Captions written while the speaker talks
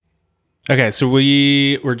Okay, so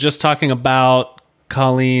we were just talking about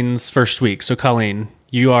Colleen's first week. So Colleen,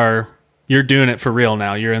 you're doing it for real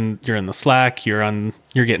now. You're in the Slack, you're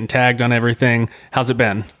getting tagged on everything. How's it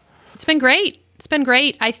been? It's been great.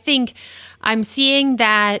 I think I'm seeing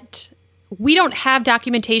that we don't have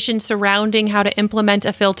documentation surrounding how to implement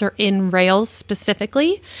a filter in Rails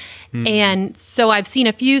specifically. And so I've seen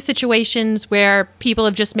a few situations where people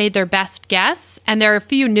have just made their best guess, and there are a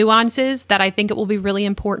few nuances that I think it will be really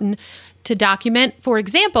important to document. For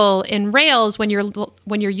example, in Rails, when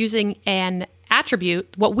you're using an attribute,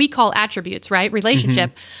 what we call attributes, right?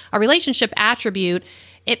 Relationship, a relationship attribute,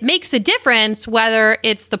 it makes a difference whether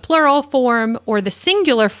it's the plural form or the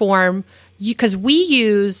singular form, because we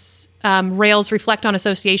use Rails reflect on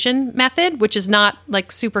association method, which is not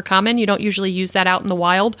like super common. You don't usually use that out in the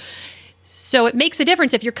wild. So it makes a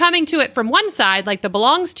difference. If you're coming to it from one side, like the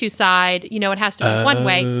belongs to side, it has to be one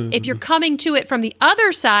way. If you're coming to it from the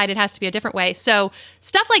other side, it has to be a different way. So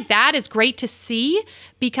stuff like that is great to see,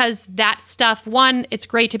 because that stuff, one, it's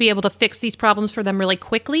great to be able to fix these problems for them really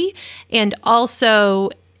quickly. And also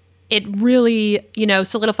it really,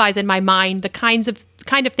 solidifies in my mind the kind of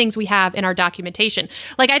things we have in our documentation.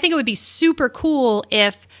 Like, I think it would be super cool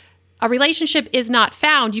if a relationship is not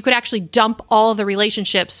found, you could actually dump all of the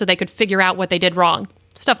relationships so they could figure out what they did wrong.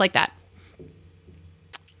 Stuff like that.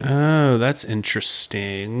 Oh, that's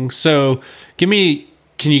interesting. So can you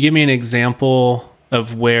give me an example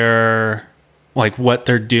of where, like, what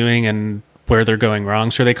they're doing and where they're going wrong?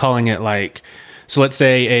 So are they calling it so let's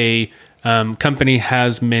say a company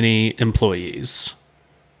has many employees.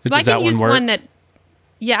 Well, Does that one work?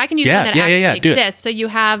 I can use one that actually exists. So you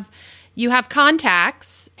have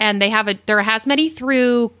contacts, and there are as many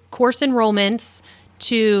through course enrollments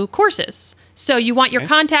to courses. So you want your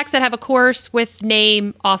contacts that have a course with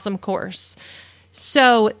name awesome course.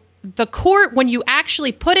 So when you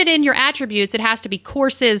actually put it in your attributes, it has to be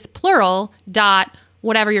courses plural dot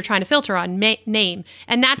whatever you're trying to filter on name,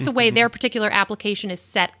 and that's the way their particular application is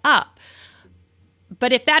set up.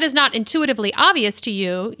 But if that is not intuitively obvious to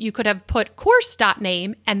you, you could have put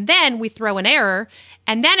course.name, and then we throw an error.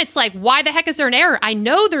 And then it's like, why the heck is there an error? I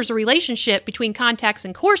know there's a relationship between contacts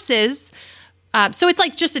and courses. So it's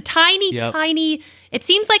like just a tiny, it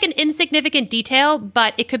seems like an insignificant detail,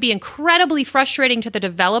 but it could be incredibly frustrating to the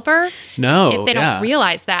developer if they don't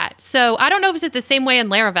realize that. So I don't know if it's the same way in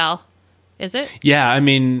Laravel. Is it? Yeah, I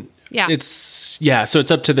mean, so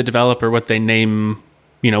it's up to the developer what they name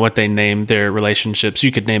their relationships.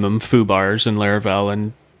 You could name them foo bars in Laravel,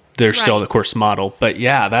 and they're still the course model. But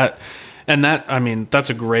that's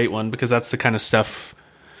a great one, because that's the kind of stuff,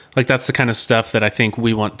 that I think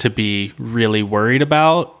we want to be really worried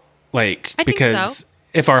about. Because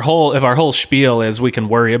if our whole spiel is we can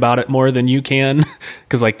worry about it more than you can,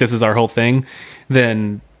 because this is our whole thing,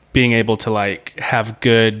 then being able to have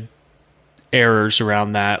good errors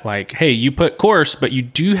around that, hey, you put course, but you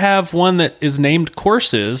do have one that is named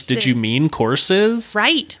courses. Did you mean courses?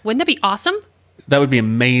 Right. Wouldn't that be awesome? That would be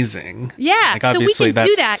amazing. Yeah. So we can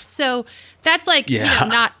do that. So that's I don't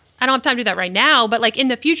have time to do that right now, but in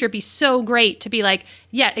the future, it'd be so great to be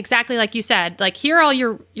exactly like you said, here are all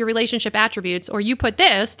your relationship attributes, or you put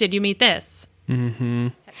this, did you meet this? Mm-hmm.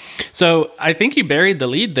 So I think you buried the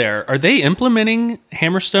lead there. Are they implementing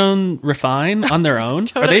Hammerstone Refine on their own?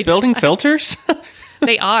 Totally. Are they building filters?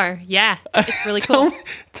 They are. Yeah. It's really cool.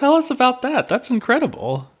 Tell us about that. That's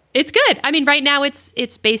incredible. It's good. I mean, right now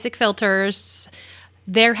it's basic filters.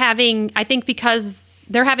 They're having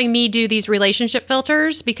me do these relationship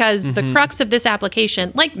filters, because the crux of this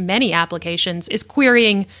application, like many applications, is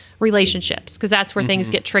querying relationships, because that's where things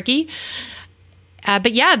get tricky.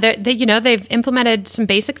 But yeah, they've implemented some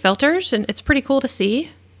basic filters, and it's pretty cool to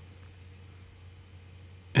see.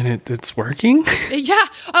 And it's working? Yeah.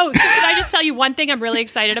 Oh, so can I just tell you one thing I'm really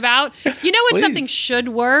excited about? You know when something should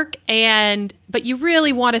work, but you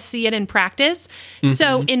really want to see it in practice?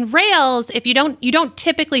 So in Rails, if you don't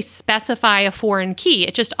typically specify a foreign key.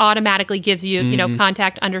 It just automatically gives you,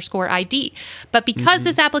 contact _ID. But because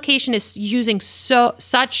this application is using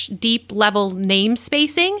such deep level name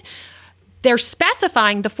spacing, they're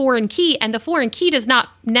specifying the foreign key, and the foreign key does not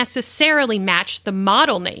necessarily match the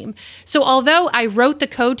model name. So although I wrote the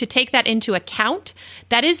code to take that into account,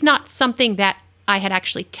 that is not something that I had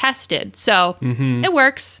actually tested. So it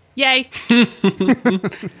works. Yay.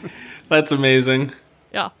 That's amazing.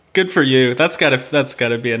 Yeah. Good for you. That's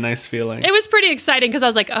gotta be a nice feeling. It was pretty exciting, because I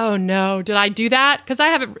was like, oh no, did I do that? Because I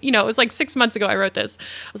haven't, it was 6 months ago I wrote this.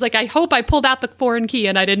 I was like, I hope I pulled out the foreign key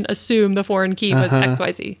and I didn't assume the foreign key was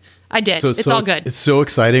XYZ. I did. So it's all good. It's so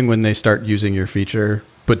exciting when they start using your feature,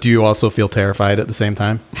 but do you also feel terrified at the same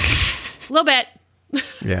time? A little bit.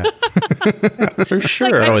 Yeah. For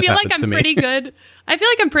sure. Like, I feel like I'm pretty good. I feel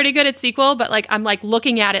like I'm pretty good at SQL, but like I'm like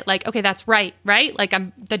looking at it like, okay, that's right? Like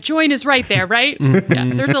the join is right there, right? Yeah,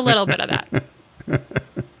 there's a little bit of that.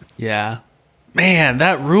 Yeah. Man,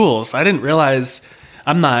 that rules. I didn't realize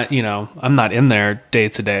I'm not in there day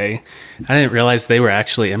to day. I didn't realize they were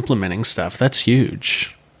actually implementing stuff. That's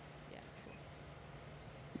huge.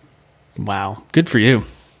 Wow. Good for you.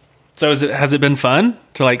 So has it been fun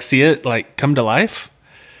to like see it like come to life?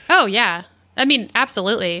 Oh yeah. I mean,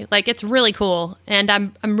 absolutely. Like it's really cool. And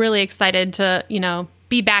I'm really excited to,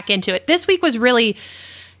 be back into it. This week was really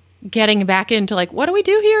getting back into like, what do we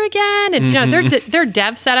do here again? And their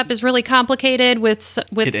dev setup is really complicated with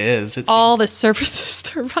it is. all the services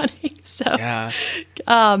they're running. So yeah.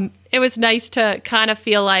 It was nice to kind of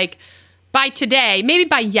feel like by today, maybe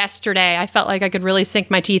by yesterday, I felt like I could really sink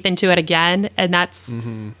my teeth into it again. And that's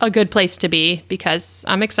a good place to be because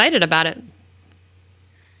I'm excited about it.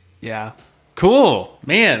 Yeah. Cool,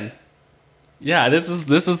 man. Yeah, this is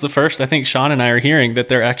the first I think Sean and I are hearing that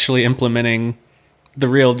they're actually implementing the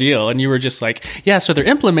real deal. And you were just like, yeah, so they're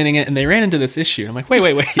implementing it and they ran into this issue. I'm like, wait,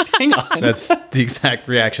 hang on. That's the exact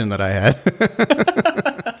reaction that I had.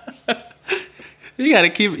 You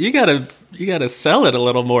gotta sell it a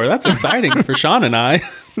little more. That's exciting for Sean and I.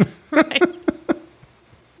 Right.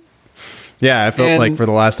 Yeah, I felt like for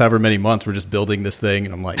the last however many months we're just building this thing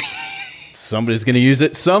and I'm like, somebody's going to use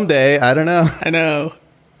it someday. I don't know.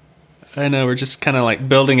 I know. We're just kind of like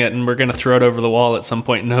building it and we're going to throw it over the wall at some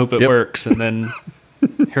point and hope it works. And then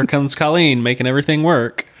here comes Colleen making everything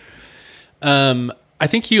work. I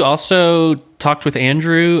think you also talked with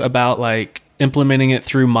Andrew about like implementing it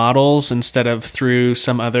through models instead of through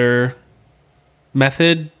some other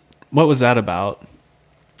method. What was that about?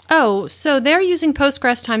 Oh, so they're using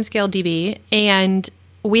Postgres Timescale DB, and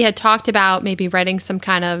we had talked about maybe writing some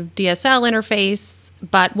kind of DSL interface,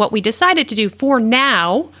 but what we decided to do for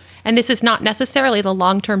now, and this is not necessarily the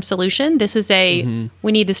long-term solution, this is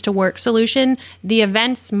we need this to work solution, the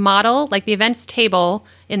events model, like the events table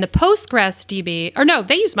in the Postgres DB, or no,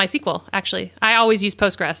 they use MySQL, actually. I always use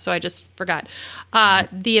Postgres, so I just forgot.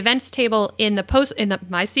 The events table in the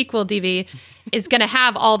MySQL DB is going to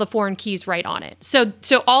have all the foreign keys right on it. So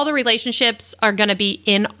all the relationships are going to be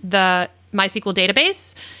in the MySQL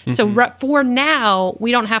database. So for now,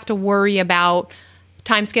 we don't have to worry about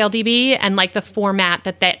Timescale DB and like the format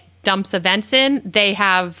that dumps events in. They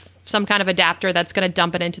have some kind of adapter that's going to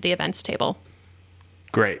dump it into the events table.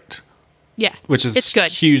 Great. Yeah. Which is it's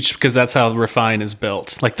good. Huge because that's how Refine is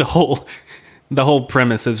built. Like the whole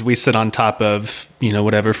premise is we sit on top of,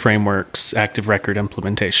 whatever framework's active record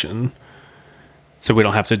implementation. So we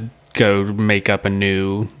don't have to go make up a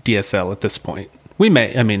new DSL at this point. We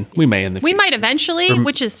may in the future. We might eventually,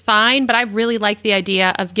 which is fine, but I really like the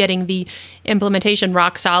idea of getting the implementation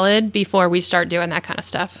rock solid before we start doing that kind of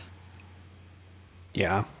stuff.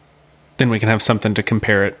 Yeah. Then we can have something to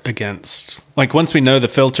compare it against. Like once we know the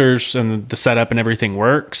filters and the setup and everything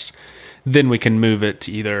works, then we can move it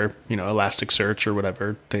to either, Elasticsearch or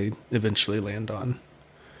whatever they eventually land on.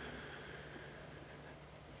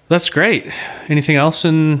 That's great. Anything else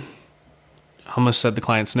I almost said the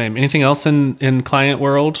client's name. Anything else in client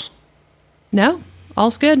world? No,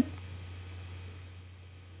 all's good.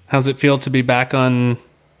 How's it feel to be back on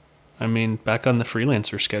the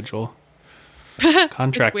freelancer schedule?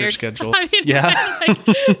 Contractor schedule. Yeah.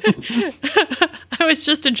 I was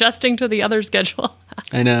just adjusting to the other schedule.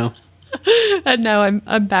 I know. And now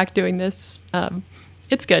I'm back doing this.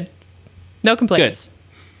 It's good. No complaints.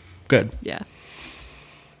 Good. Yeah.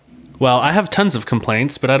 Well, I have tons of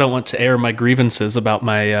complaints, but I don't want to air my grievances about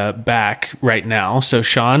my back right now. So,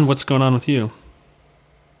 Sean, what's going on with you?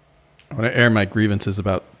 I want to air my grievances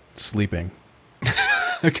about sleeping.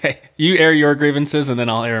 Okay. You air your grievances, and then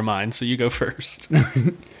I'll air mine. So you go first.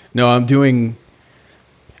 No,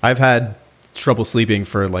 I've had trouble sleeping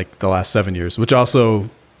for like the last 7 years, which also,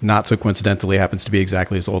 not so coincidentally, happens to be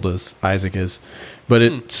exactly as old as Isaac is. But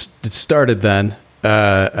it started then,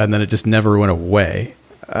 and then it just never went away.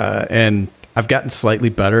 And I've gotten slightly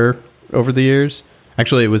better over the years.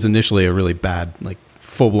 Actually, it was initially a really bad, like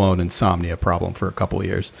full-blown insomnia problem for a couple of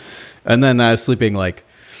years. And then I was sleeping like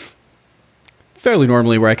fairly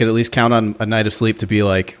normally where I could at least count on a night of sleep to be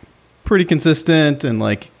like pretty consistent and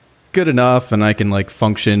like good enough. And I can like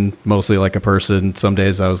function mostly like a person. Some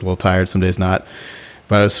days I was a little tired, some days not.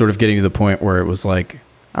 But I was sort of getting to the point where it was like,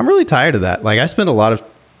 I'm really tired of that. Like I spent a lot of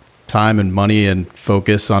time and money and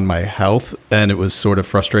focus on my health, and it was sort of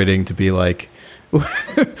frustrating to be like,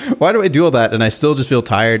 why do I do all that and I still just feel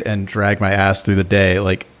tired and drag my ass through the day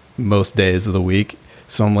like most days of the week.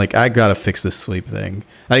 So I'm like, I gotta fix this sleep thing.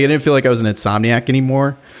 Like, I didn't feel like I was an insomniac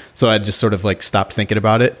anymore, so I just sort of like stopped thinking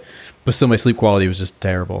about it. But still, my sleep quality was just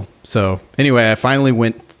terrible. So anyway, I finally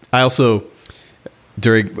went. I also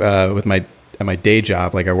during with my at my day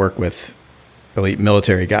job, like I work with elite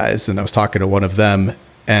military guys, and I was talking to one of them,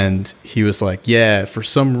 and he was like, "Yeah, for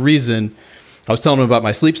some reason," I was telling him about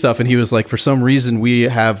my sleep stuff, and he was like, "For some reason, we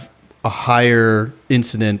have a higher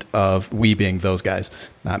incident of," we being those guys,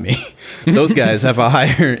 not me, those guys have a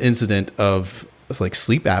higher incident of like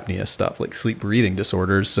sleep apnea stuff, like sleep breathing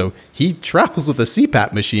disorders. So he travels with a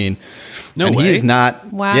CPAP machine. No and way. He is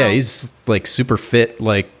not. Wow. Yeah, he's like super fit,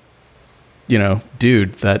 like, you know,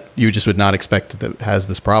 dude that you just would not expect that has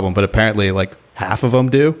this problem. But apparently, like half of them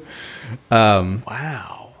do.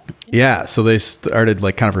 Wow. Yeah, so they started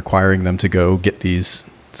like kind of requiring them to go get these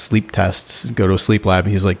sleep tests, go to a sleep lab,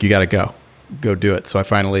 and he's like, "You got to go do it." So I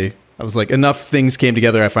was like, enough things came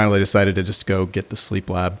together. I finally decided to just go get the sleep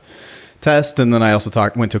lab test, and then I also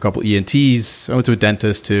went to a couple ENTs. I went to a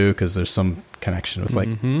dentist too because there's some connection with like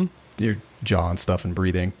your jaw and stuff and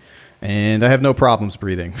breathing, and I have no problems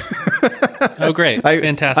breathing. Oh, great!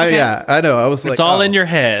 Fantastic. Yeah, I know. I was like, it's all in your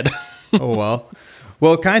head. Oh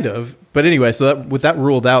well, kind of. But anyway, so with that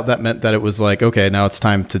ruled out, that meant that it was like, okay, now it's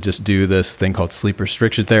time to just do this thing called sleep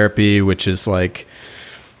restriction therapy, which is like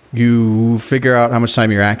you figure out how much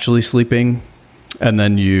time you're actually sleeping, and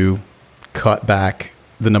then you cut back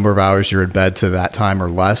the number of hours you're in bed to that time or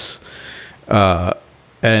less.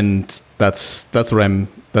 And that's what I'm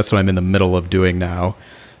in the middle of doing now.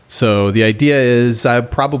 So the idea is I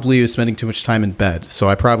probably was spending too much time in bed. So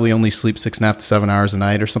I probably only sleep 6.5 to 7 hours a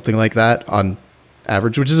night or something like that on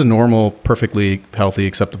average, which is a normal, perfectly healthy,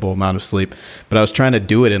 acceptable amount of sleep. But I was trying to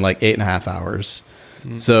do it in like 8.5 hours.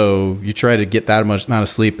 So you try to get that much amount of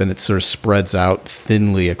sleep, and it sort of spreads out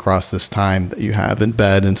thinly across this time that you have in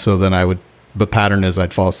bed. And so then the pattern is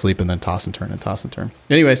I'd fall asleep and then toss and turn and toss and turn.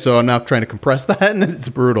 Anyway, so I'm now trying to compress that, and it's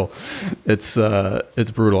brutal. It's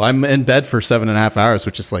brutal. I'm in bed for 7.5 hours,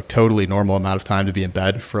 which is like totally normal amount of time to be in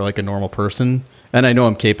bed for like a normal person. And I know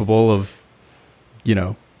I'm capable of, you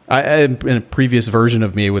know, in a previous version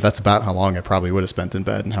of me, that's about how long I probably would have spent in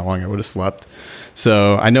bed and how long I would have slept.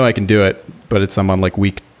 So I know I can do it, but I'm on like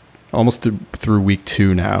almost through week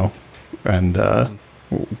 2 now, and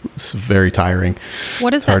it's very tiring. What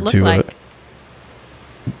does that look like?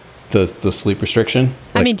 The sleep restriction.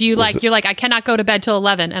 I mean, do you like, you're like, I cannot go to bed till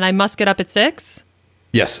 11 and I must get up at 6?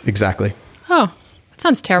 Yes, exactly. Oh, that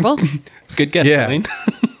sounds terrible. Good guess, Yeah. Blaine.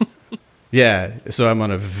 Yeah. So I'm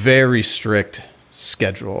on a very strict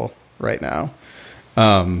schedule right now.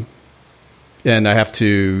 And I have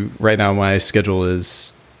to, right now my schedule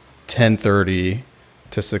is 10:30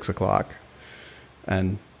 to 6 o'clock,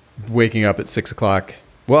 and waking up at 6 o'clock.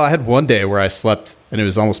 Well, I had one day where I slept and it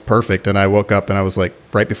was almost perfect, and I woke up and I was like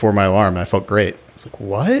right before my alarm, and I felt great. I was like,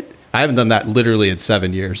 what? I haven't done that literally in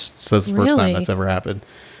 7 years. So that's the first time that's ever happened.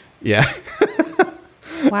 Yeah.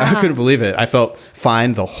 Wow. I couldn't believe it. I felt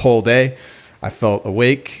fine the whole day. I felt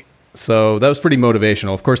awake. So that was pretty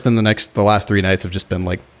motivational. Of course, then the last 3 nights have just been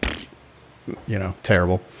like, you know,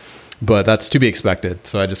 terrible. But that's to be expected.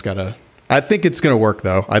 So I think it's going to work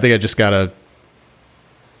though. I think I just got to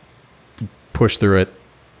push through it.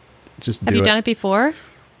 Have you done it before?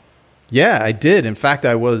 Yeah, I did. In fact,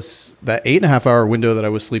 that 8.5 hour window that I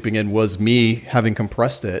was sleeping in was me having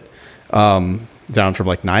compressed it down from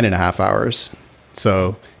like 9.5 hours.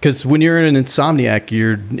 So, because when you're an insomniac,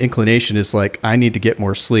 your inclination is like, I need to get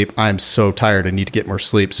more sleep. I'm so tired. I need to get more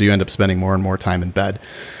sleep. So you end up spending more and more time in bed,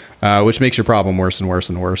 which makes your problem worse and worse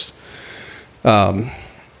and worse. I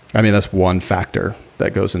mean, that's one factor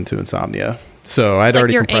that goes into insomnia. So I'd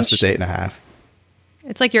already compressed it to 8.5.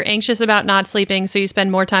 It's like you're anxious about not sleeping, so you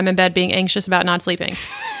spend more time in bed being anxious about not sleeping.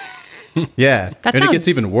 Yeah. And it gets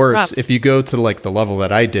even worse. rough. If you go to like the level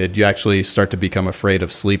that I did, you actually start to become afraid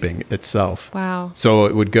of sleeping itself. Wow. So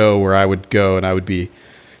it would go where I would go, and I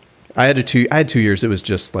had 2 years. It was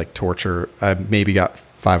just like torture. I maybe got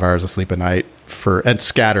 5 hours of sleep a night and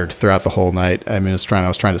scattered throughout the whole night. I mean, I was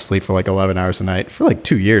trying to sleep for like 11 hours a night for like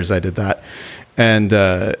 2 years. I did that. And,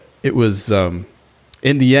 it was,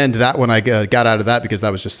 in the end, that one I got out of that because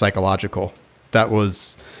that was just psychological. That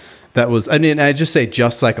was, I mean, I just say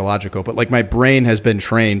just psychological, but like my brain has been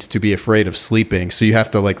trained to be afraid of sleeping. So you have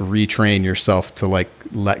to like retrain yourself to like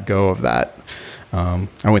let go of that. I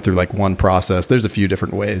went through like one process. There's a few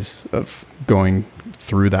different ways of going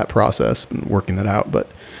through that process and working that out. But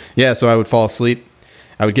yeah, so I would fall asleep.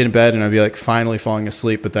 I would get in bed and I'd be like finally falling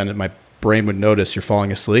asleep, but then my brain would notice you're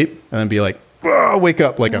falling asleep and then be like, wake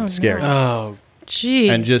up like I'm scared. Oh, Gee.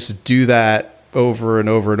 And just do that over and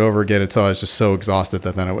over and over again until I was just so exhausted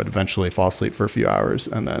that then I would eventually fall asleep for a few hours.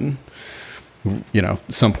 And then,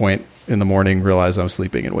 at some point in the morning, realize I'm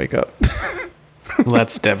sleeping and wake up. Well,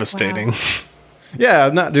 that's devastating. Wow. Yeah,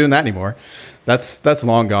 I'm not doing that anymore. That's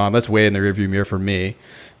long gone. That's way in the rearview mirror for me.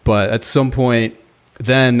 But at some point,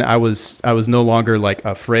 then I was no longer like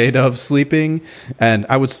afraid of sleeping, and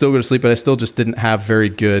I would still go to sleep, but I still just didn't have very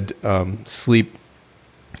good sleep.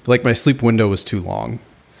 Like my sleep window was too long,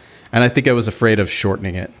 and I think I was afraid of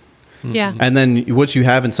shortening it. Yeah. And then once you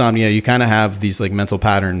have insomnia, you kind of have these like mental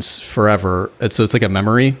patterns forever. And so it's like a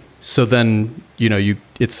memory. So then,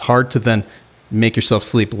 it's hard to then make yourself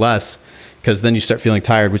sleep less, because then you start feeling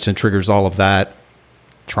tired, which then triggers all of that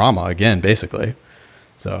trauma again, basically.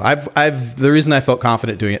 So the reason I felt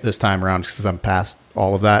confident doing it this time around is because I'm past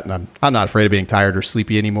all of that, and I'm not afraid of being tired or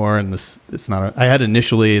sleepy anymore. And I had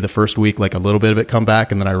initially the first week, like a little bit of it come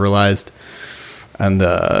back, and then I realized, and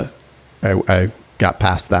I got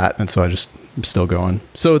past that. And so I'm still going.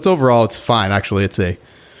 So it's fine. Actually, it's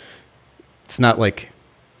not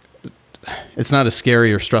a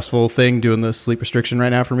scary or stressful thing doing the sleep restriction right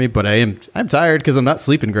now for me, but I'm tired because I'm not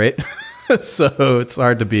sleeping great. So it's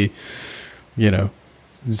hard to be,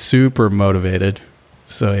 super motivated.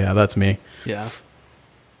 So yeah, that's me. Yeah.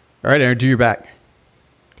 All right, Aaron, do your back,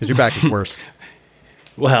 because your back is worse.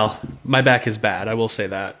 Well, my back is bad. I will say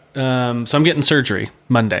that. So I'm getting surgery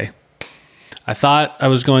Monday. I thought I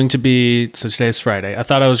was going to be, so today's Friday. I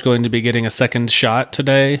thought I was going to be getting a second shot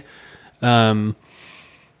today.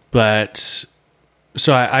 But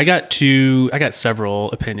so I got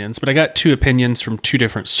several opinions, but I got 2 opinions from 2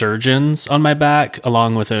 different surgeons on my back,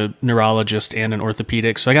 along with a neurologist and an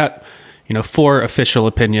orthopedic. So I got, 4 official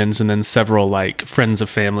opinions, and then several like friends of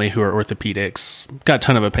family who are orthopedics. Got a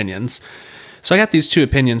ton of opinions. So I got these 2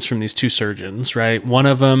 opinions from these 2 surgeons, right? One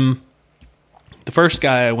of them, the first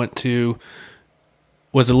guy I went to,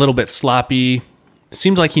 was a little bit sloppy. It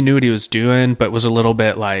seemed like he knew what he was doing, but was a little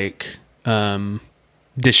bit like,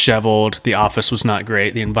 disheveled. The office was not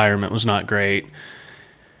great. The environment was not great.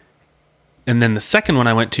 And then the second one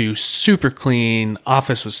I went to, super clean.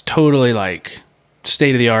 Office was totally like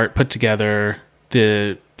state of the art, put together.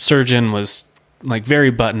 The surgeon was like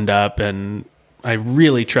very buttoned up, and I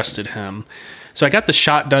really trusted him. So I got the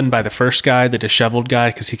shot done by the first guy, the disheveled guy,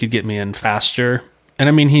 because he could get me in faster. And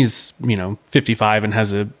I mean, he's, 55 and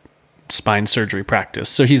has a spine surgery practice.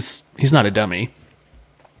 So he's not a dummy.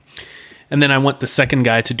 And then I want the second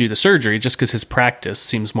guy to do the surgery just because his practice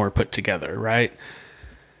seems more put together, right?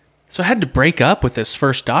 So I had to break up with this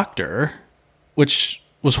first doctor, which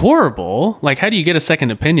was horrible. Like, how do you get a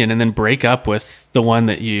second opinion and then break up with the one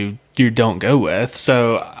that you don't go with?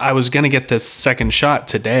 So I was going to get this second shot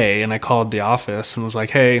today, and I called the office and was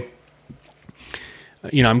like, hey,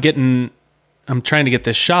 I'm trying to get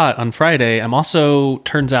this shot on Friday.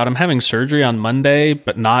 Turns out I'm having surgery on Monday,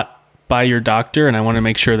 but not by your doctor, and I want to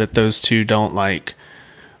make sure that those 2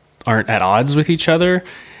 aren't at odds with each other.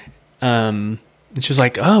 And she was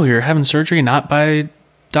like, oh, you're having surgery not by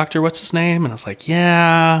Dr. what's his name? And I was like,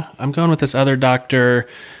 yeah, I'm going with this other doctor.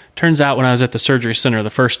 Turns out when I was at the surgery center the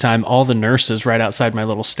first time, all the nurses right outside my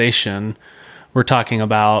little station were talking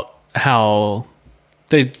about how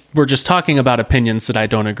they were just talking about opinions that I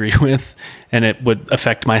don't agree with, and it would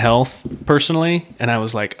affect my health personally. And I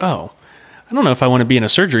was like, oh, I don't know if I want to be in a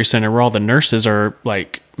surgery center where all the nurses are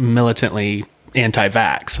like militantly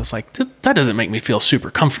anti-vax. I was like, that doesn't make me feel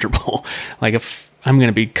super comfortable. Like if I'm going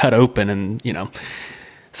to be cut open and,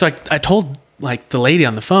 so I told like the lady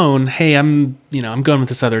on the phone, hey, I'm going with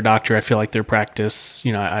this other doctor. I feel like their practice,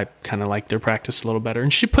 I kind of like their practice a little better.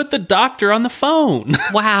 And she put the doctor on the phone.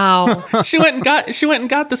 Wow. She went and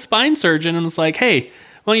got the spine surgeon and was like, hey,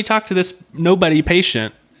 why don't you talk to this nobody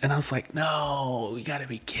patient? And I was like, no, you gotta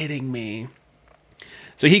be kidding me.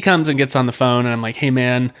 So he comes and gets on the phone, and I'm like, hey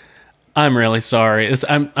man, I'm really sorry.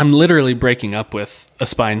 I'm literally breaking up with a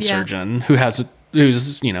spine surgeon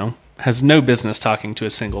who's has no business talking to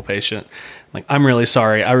a single patient. I'm like, I'm really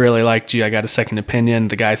sorry. I really liked you. I got a second opinion.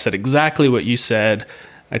 The guy said exactly what you said.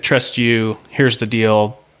 I trust you. Here's the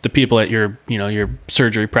deal. The people at your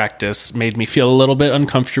surgery practice made me feel a little bit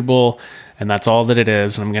uncomfortable, and that's all that it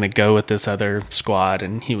is. And I'm going to go with this other squad.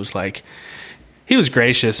 And he was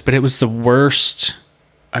gracious, but it was the worst.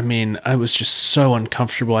 I mean, I was just so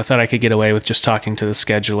uncomfortable. I thought I could get away with just talking to the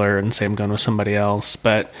scheduler and say I'm going with somebody else.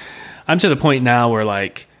 But I'm to the point now where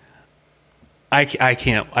like, I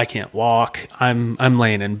can't walk. I'm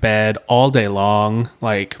laying in bed all day long.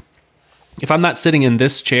 Like, if I'm not sitting in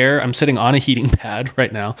this chair, I'm sitting on a heating pad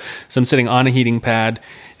right now. So I'm sitting on a heating pad,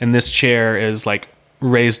 and this chair is like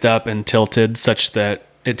raised up and tilted such that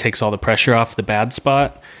it takes all the pressure off the bad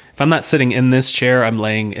spot. if I'm not sitting in this chair, I'm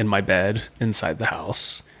laying in my bed inside the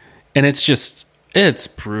house. And it's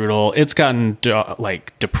brutal. It's gotten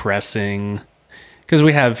like depressing because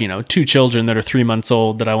we have, 2 children that are 3 months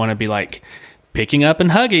old that I want to be like picking up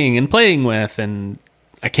and hugging and playing with, and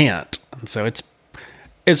I can't. And so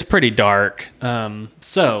it's pretty dark.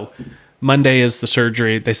 So Monday is the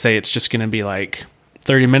surgery. They say it's just going to be like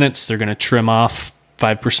 30 minutes. They're going to trim off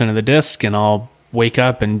 5% of the disc, and I'll wake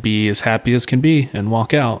up and be as happy as can be and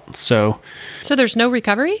walk out. So there's no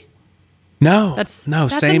recovery? No, that's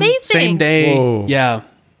same day. Whoa. Yeah. Wow.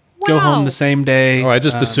 Go home the same day. Oh, I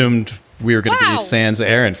just assumed we were going to be sans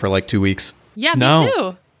Aaron for like 2 weeks. Yeah, me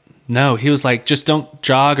too. No, he was like, just don't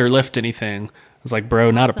jog or lift anything. I was like, bro,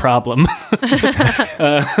 not a problem.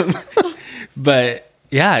 But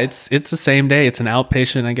yeah, it's the same day. It's an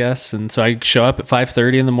outpatient, I guess. And so I show up at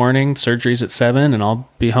 5:30 in the morning, surgery's at 7, and I'll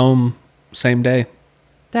be home same day.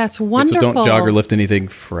 That's wonderful. So don't jog or lift anything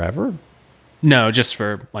forever? No, just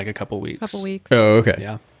for like a couple weeks. Oh,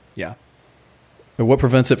 okay. Yeah. But what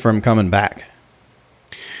prevents it from coming back?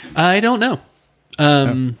 I don't know.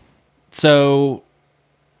 So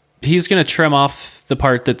he's going to trim off the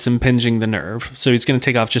part that's impinging the nerve. So he's going to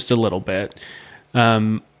take off just a little bit.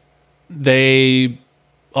 All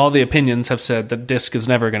the opinions have said the disc is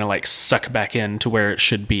never going to like suck back in to where it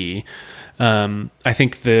should be. I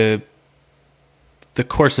think the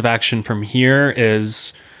course of action from here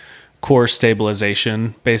is core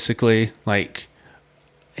stabilization, basically. Like,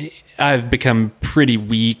 I've become pretty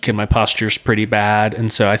weak and my posture's pretty bad.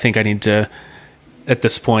 And so I think I need to, at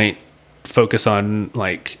this point, focus on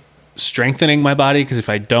like strengthening my body. Because if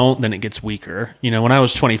I don't, then it gets weaker. When I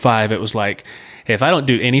was 25, it was like, hey, if I don't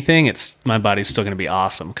do anything, my body's still going to be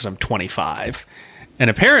awesome because I'm 25. And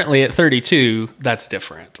apparently at 32, that's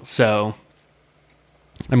different. So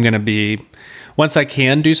I'm going to be, once I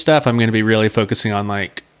can do stuff, I'm going to be really focusing on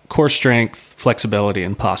like core strength, flexibility,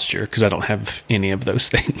 and posture, because I don't have any of those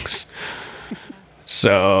things.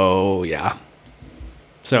 So yeah.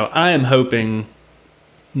 So I am hoping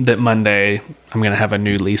that Monday I'm going to have a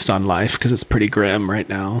new lease on life, because it's pretty grim right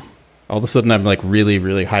now. All of a sudden, I'm like really,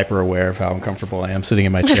 really hyper aware of how uncomfortable I am sitting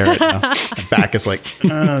in my chair right now. My back is like,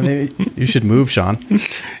 maybe you should move, Sean.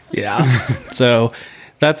 Yeah. So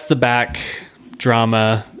that's the back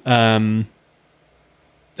drama.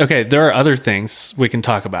 Okay, there are other things we can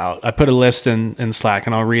talk about. I put a list in Slack,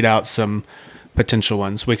 and I'll read out some potential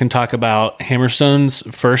ones. We can talk about Hammerstone's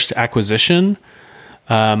first acquisition.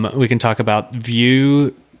 We can talk about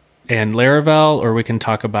Vue and Laravel, or we can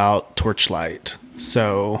talk about Torchlight.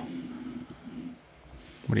 So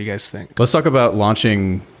what do you guys think? Let's talk about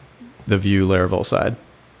launching the Vue Laravel side.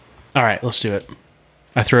 All right, let's do it.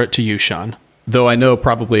 I throw it to you, Sean. Though I know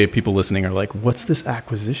probably people listening are like, what's this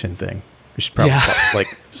acquisition thing? We should probably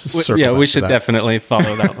we should definitely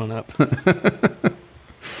follow that one up.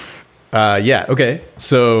 Okay.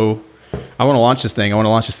 So I want to launch this thing. I want to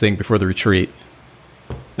launch this thing before the retreat.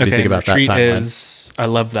 What do you think about that timeline? I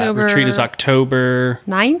love that. Retreat is October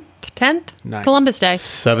 9th, 10th? 9th. Columbus Day.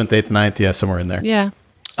 7th, 8th, 9th. Yeah, somewhere in there. Yeah.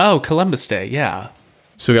 Oh, Columbus Day. Yeah.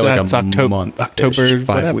 So we got like a month. October, 5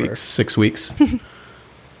 whatever. weeks, 6 weeks.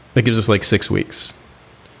 That gives us like 6 weeks.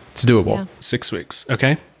 It's doable. Yeah. 6 weeks.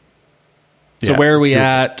 Okay. So Yeah, where are we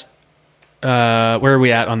at? Where are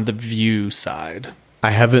we at on the Vue side?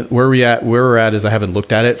 I haven't. Where we're at is I haven't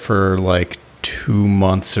looked at it for like 2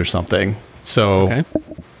 months or something. So okay.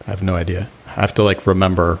 I have no idea. I have to like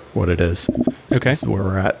remember what it is. Okay. That's where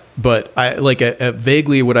we're at. But I like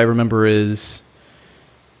vaguely what I remember is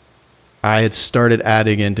I had started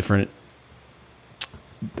adding in different.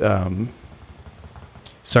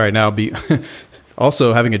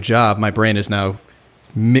 Also having a job, my brain is now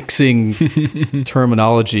mixing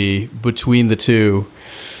terminology between the two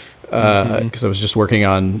because I was just working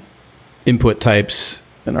on input types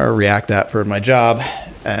in our React app for my job,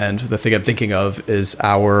 and the thing I'm thinking of is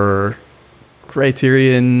our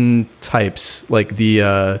criterion types, like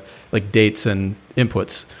the like dates and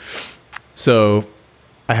inputs. So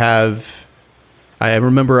I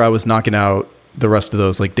remember I was knocking out the rest of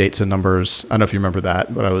those, like dates and numbers. I don't know if you remember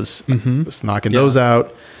that, but I was knocking those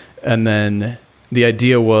out. And then the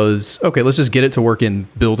idea was, okay, let's just get it to work in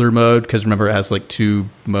builder mode. Cause remember it has like 2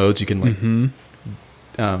 modes. You can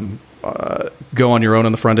like, go on your own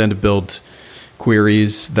on the front end to build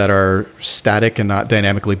queries that are static and not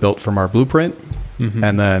dynamically built from our blueprint.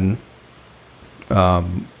 And then,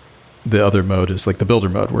 the other mode is like the builder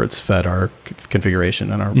mode where it's fed our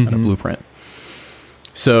configuration and our and a blueprint.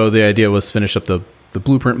 So the idea was finish up the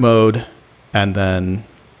blueprint mode and then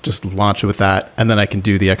just launch it with that. And then I can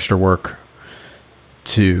do the extra work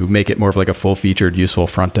to make it more of like a full featured, useful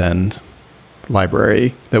front end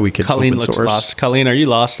library that we could Colleen open looks source. lost. Colleen, are you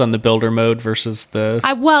lost on the builder mode versus the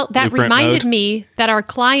that reminded mode? me that our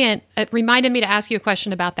client, it reminded me to ask you a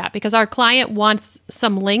question about that, because our client wants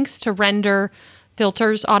some links to render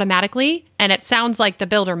filters automatically, and it sounds like the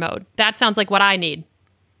builder mode. That sounds like what I need.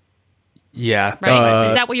 Yeah. Right?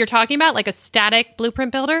 Is that what you're talking about? Like a static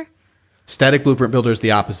blueprint builder? Static blueprint builder is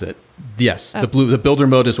the opposite. Yes, the builder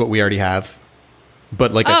mode is what we already have,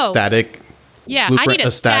 but like a static. Yeah, blueprint, I need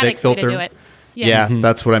a static filter. way to do it. Yeah,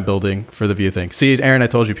 that's what I'm building for the Vue thing. See, Aaron, I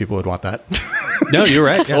told you people would want that. No, you're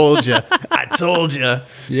right. Told you. I told you.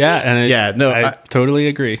 Yeah, and I totally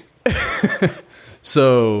agree.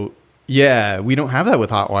 So, yeah, we don't have that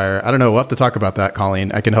with Hotwire. I don't know. We'll have to talk about that,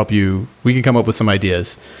 Colleen. I can help you. We can come up with some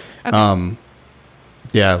ideas. Okay.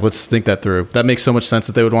 Yeah, let's think that through. That makes so much sense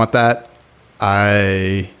that they would want that.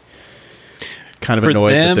 I kind of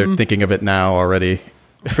annoyed that they're thinking of it now already.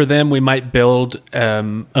 For them, we might build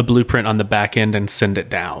a blueprint on the back end and send it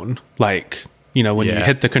down. Like, when you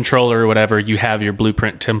hit the controller or whatever, you have your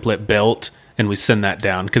blueprint template built, and we send that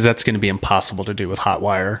down, because that's going to be impossible to do with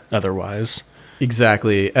Hotwire otherwise.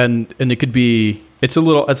 Exactly. And it could be, it's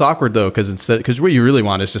awkward though, because what you really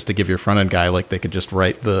want is just to give your front end guy, like, they could just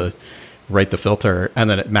write the filter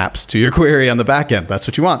and then it maps to your query on the back end. That's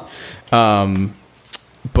what you want.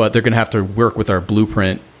 But they're going to have to work with our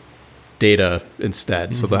blueprint data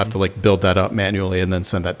instead. So they'll have to like build that up manually and then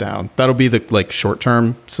send that down. That'll be the like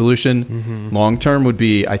short-term solution. Long-term would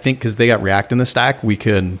be, I think, because they got React in the stack, we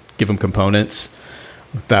can give them components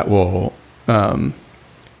that will, and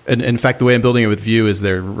in fact, the way I'm building it with Vue is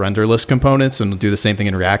they're renderless components, and we'll do the same thing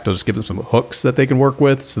in React. I'll just give them some hooks that they can work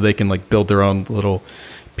with, so they can like build their own little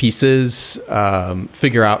pieces,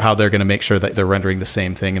 figure out how they're going to make sure that they're rendering the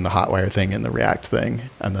same thing in the Hotwire thing and the React thing,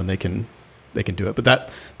 and then they can do it.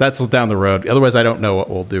 But that's down the road. Otherwise, I don't know what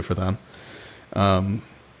we'll do for them. I'll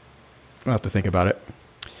have to think about it.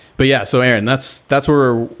 But yeah, so Aaron, that's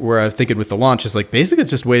where I'm thinking with the launch is like basically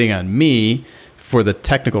it's just waiting on me for the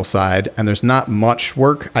technical side, and there's not much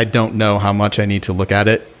work. I don't know how much I need to look at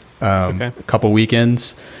it. A couple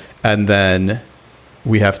weekends, and then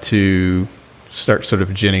we have to start sort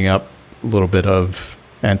of ginning up a little bit of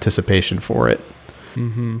anticipation for it,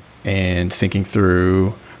 and thinking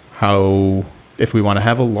through how, if we want to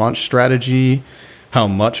have a launch strategy, how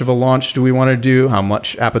much of a launch do we want to do? How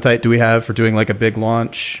much appetite do we have for doing like a big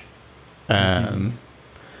launch?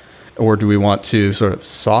 Or do we want to sort of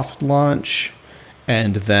soft launch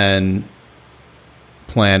and then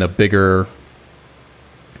plan a bigger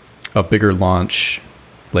launch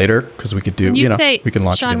later? Because we could do, we can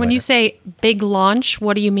launch. Sean, when you say big launch,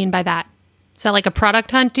 what do you mean by that? Is that like a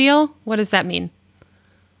product hunt deal? What does that mean?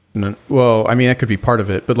 No, well, I mean, that could be part of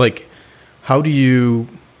it, but like,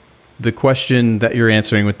 the question that you're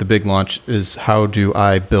answering with the big launch is, how do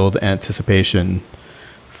I build anticipation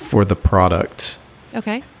for the product?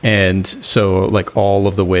 Okay. And so like all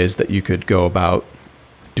of the ways that you could go about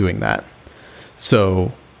doing that.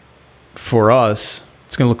 So for us,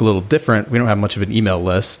 it's going to look a little different. We don't have much of an email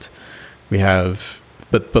list. We have,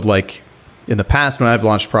 but like in the past, when I've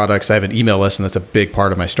launched products, I have an email list, and that's a big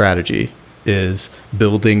part of my strategy, is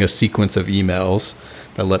building a sequence of emails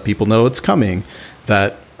that let people know it's coming,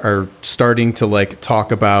 that are starting to like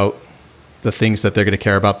talk about the things that they're going to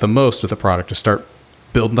care about the most with the product, to start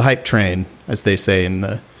building the hype train, as they say in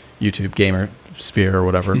the YouTube gamer sphere or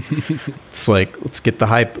whatever. It's like, let's get the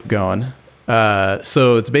hype going.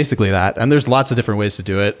 So it's basically that. And there's lots of different ways to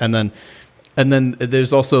do it. And then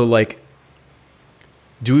there's also like,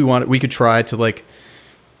 we could try to like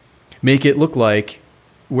make it look like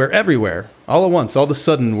we're everywhere all at once. All of a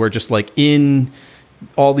sudden, we're just like in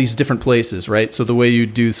all these different places, right? So the way you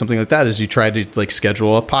do something like that is you try to like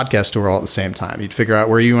schedule a podcast tour all at the same time. You'd figure out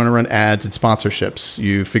where you want to run ads and sponsorships.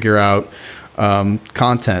 You figure out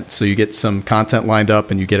content. So you get some content lined up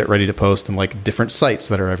and you get it ready to post in like different sites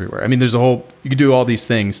that are everywhere. I mean, you can do all these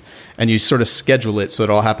things, and you sort of schedule it so it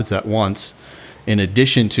all happens at once, in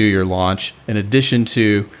addition to your launch, in addition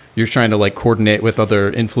to you're trying to like coordinate with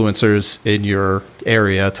other influencers in your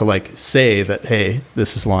area to like say that, hey,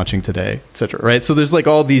 this is launching today, etc. Right? So there's like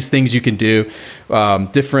all these things you can do,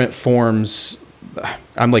 different forms.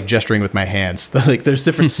 I'm like gesturing with my hands. Like there's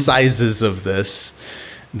different sizes of this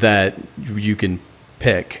that you can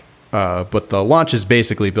pick, but the launch is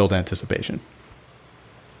basically build anticipation.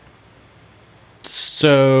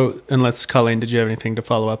 So, unless Colleen, did you have anything to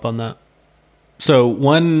follow up on that? So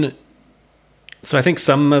I think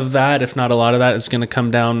some of that, if not a lot of that, is going to come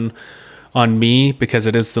down on me, because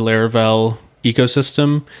it is the Laravel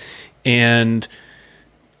ecosystem. And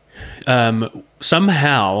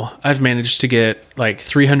Somehow I've managed to get like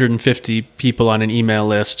 350 people on an email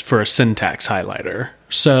list for a syntax highlighter.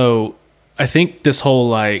 So I think this whole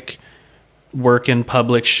like work in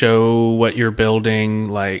public, show what you're building,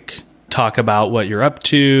 like talk about what you're up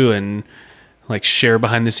to and like share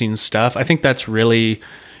behind the scenes stuff, I think that's really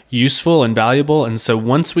useful and valuable. And so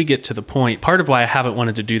once we get to the point, part of why I haven't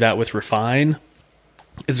wanted to do that with Refine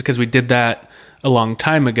is because we did that a long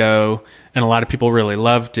time ago and a lot of people really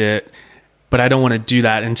loved it, but I don't want to do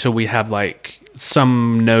that until we have like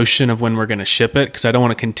some notion of when we're going to ship it, because I don't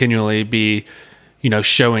want to continually be,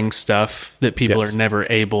 showing stuff that people are never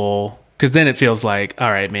able, because then it feels like,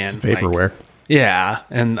 all right, man, it's vaporware. Like, yeah,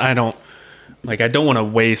 and I don't want to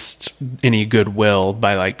waste any goodwill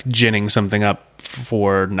by like ginning something up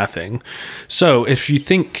for nothing. So if you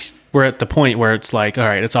think we're at the point where it's like, all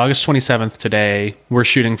right, it's August 27th today, we're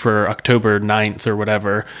shooting for October 9th or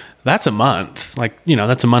whatever, that's a month. Like,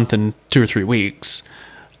 that's a month and 2 or 3 weeks.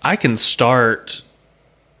 I can start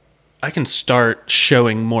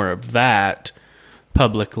showing more of that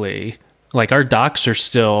publicly. Like our docs are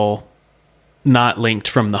still not linked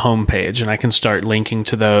from the homepage, and I can start linking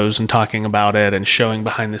to those and talking about it and showing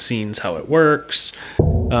behind the scenes how it works,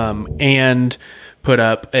 and put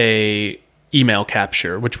up a email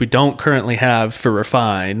capture, which we don't currently have for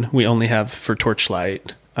Refine. We only have for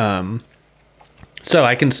Torchlight. So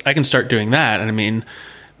I can start doing that, and I mean,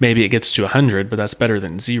 maybe it gets to 100, but that's better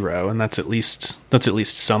than 0, and that's at least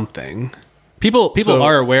something. People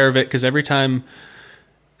are aware of it, because every time.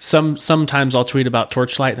 Sometimes I'll tweet about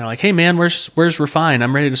Torchlight and they're like, hey man, where's Refine?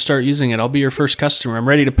 I'm ready to start using it. I'll be your first customer. I'm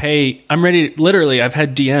ready to pay. Literally, I've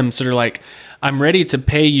had DMs that are like, I'm ready to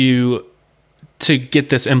pay you to get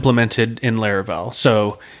this implemented in Laravel.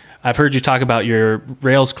 So I've heard you talk about your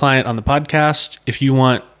Rails client on the podcast. If you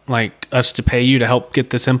want like us to pay you to help get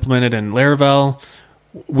this implemented in Laravel,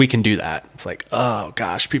 we can do that. It's like, oh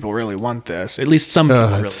gosh, people really want this. At least some people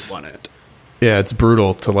really want it. Yeah, it's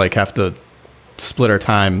brutal to like have to split our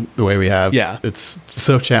time the way we have. Yeah. It's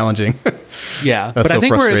so challenging. Yeah. But I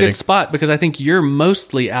think we're in a good spot, because I think you're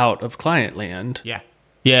mostly out of client land. Yeah.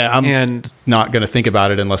 Yeah. I'm not going to think about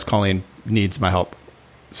it unless Colleen needs my help.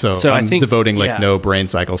 So I'm devoting no brain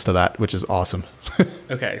cycles to that, which is awesome.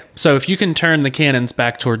 Okay. So if you can turn the cannons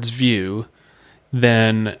back towards Vue,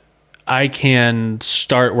 then I can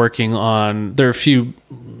start working on, there are a few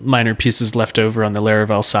minor pieces left over on the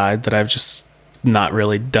Laravel side that I've just not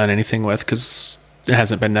really done anything with because it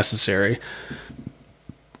hasn't been necessary.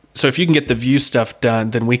 So if you can get the Vue stuff done,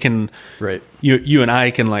 then we can, right? You and I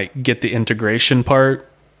can like get the integration part.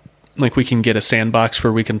 Like we can get a sandbox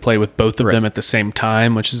where we can play with both of them at the same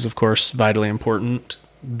time, which is of course vitally important.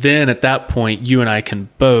 Then at that point, you and I can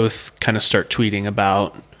both kind of start tweeting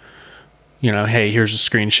about, hey, here's a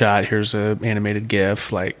screenshot, here's a animated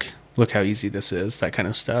GIF, like look how easy this is, that kind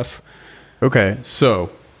of stuff. Okay, so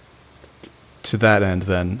to that end,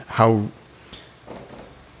 then I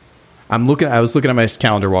was looking at my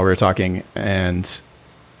calendar while we were talking, and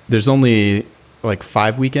there's only like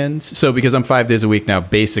 5 weekends. So because I'm 5 days a week now,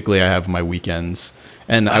 basically I have my weekends,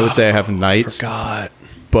 and I would say I have nights. Forgot.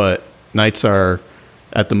 But nights are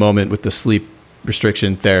at the moment with the sleep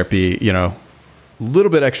restriction therapy, a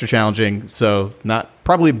little bit extra challenging. So not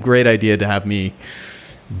probably a great idea to have me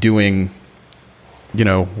doing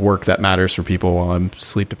work that matters for people while I'm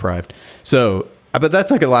sleep deprived. So, but that's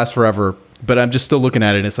not going to last forever, but I'm just still looking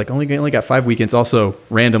at it. And it's like, only got 5 weekends. Also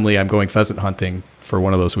randomly, I'm going pheasant hunting for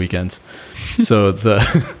one of those weekends. So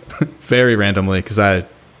very randomly, cause I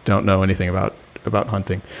don't know anything about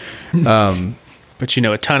hunting. But you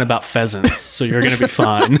know a ton about pheasants, so you're going to be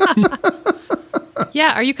fine.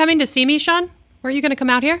 Yeah. Are you coming to see me, Sean? Where are you going to come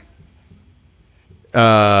out here?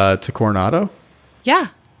 To Coronado? Yeah.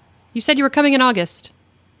 You said you were coming in August.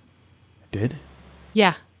 Did?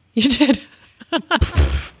 Yeah, you did.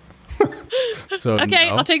 So okay,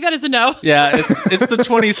 no. I'll take that as a no. Yeah, it's the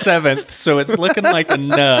 27th, so it's looking like a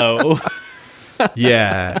no.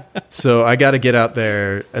 Yeah. So I got to get out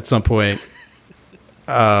there at some point.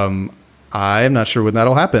 I'm not sure when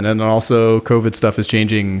that'll happen. And also COVID stuff is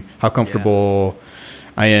changing how comfortable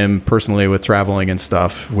I am personally with traveling and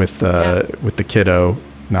stuff with the kiddo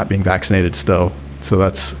not being vaccinated still. So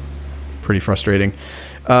that's pretty frustrating.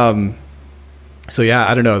 So yeah,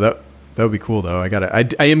 I don't know. That would be cool though.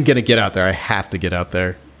 I am going to get out there. I have to get out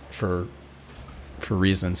there for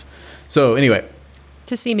reasons. So anyway,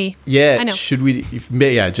 to see me. Yeah. I know. Should we,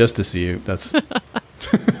 just to see you. That's,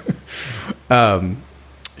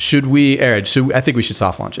 should we, Aaron, I think we should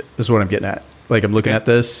soft launch it. This is what I'm getting at. Like I'm looking at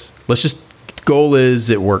this. Let's just, goal is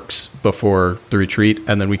it works before the retreat,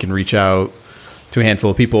 and then we can reach out to a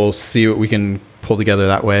handful of people, see what we can pull together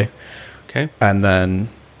that way. Okay. and then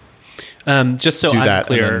Just so do I'm that,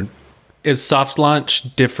 clear, and then- is soft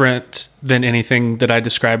launch different than anything that I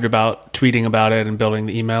described about tweeting about it and building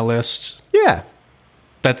the email list? yeah,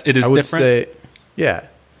 That it is I would different. say, yeah.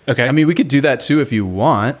 Okay. I mean, we could do that too if you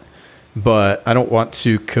want, but I don't want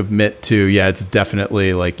to commit to, yeah, it's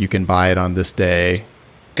definitely like you can buy it on this day.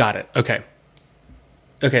 Got it. Okay.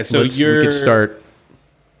 Okay. So We could start.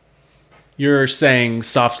 You're saying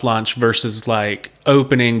soft launch versus like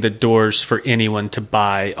opening the doors for anyone to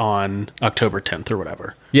buy on October 10th or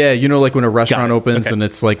whatever. Yeah, like when a restaurant opens Okay. and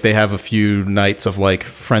it's like they have a few nights of like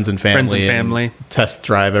friends and family, test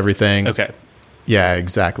drive everything. Okay. Yeah,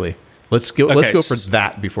 exactly. Let's go Okay, for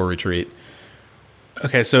that before retreat.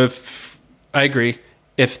 Okay. So if I agree,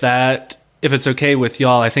 if it's okay with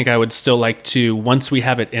y'all, I think I would still like to, once we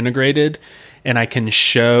have it integrated and I can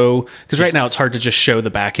show, because right now it's hard to just show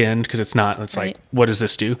the back end because it's Right. like, what does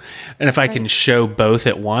this do? And if I can show both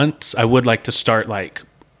at once, I would like to start like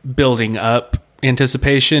building up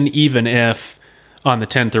anticipation, even if on the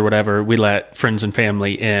 10th or whatever, we let friends and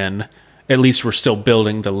family in, at least we're still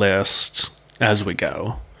building the list as we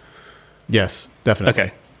go. Yes, definitely.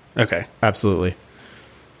 Okay. Okay. Absolutely.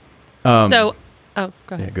 So, go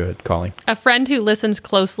ahead. Yeah, go ahead, Colleen. A friend who listens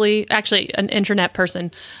closely, actually an internet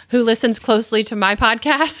person who listens closely to my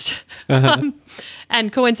podcast,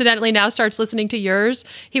 and coincidentally now starts listening to yours,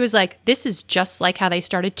 he was like, this is just like how they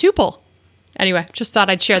started Tuple. Anyway, just thought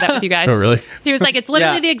I'd share that with you guys. Oh, really? He was like, it's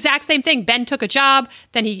literally Yeah. the exact same thing. Ben took a job,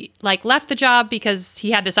 then he like left the job because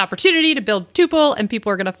he had this opportunity to build Tuple and people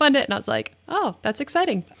were going to fund it. And I was like, oh, that's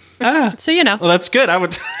exciting. So, Well, that's good. I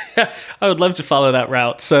would love to follow that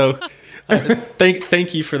route. So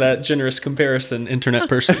thank you for that generous comparison, internet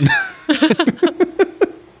person.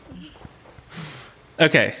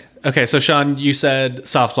 Okay. So Sean, you said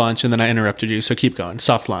soft launch and then I interrupted you. So keep going.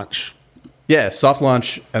 Soft launch. Yeah, soft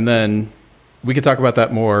launch, and then we could talk about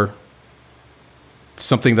that more.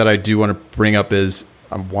 Something that I do want to bring up is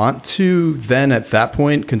I want to then at that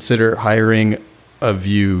point consider hiring a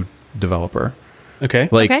Vue developer, Okay.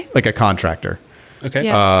 like a contractor. Okay.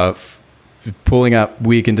 Yeah. Pulling up,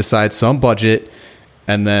 we can decide some budget,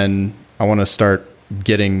 and then I want to start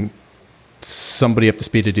getting somebody up to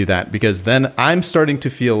speed to do that, because then I'm starting to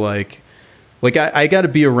feel like I got to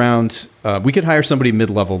be around. We could hire somebody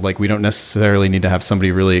mid-level. Like we don't necessarily need to have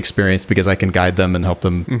somebody really experienced, because I can guide them and help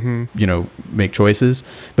them, make choices.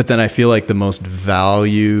 But then I feel like what's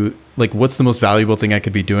the most valuable thing I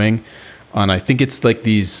could be doing? And I think it's like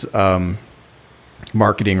these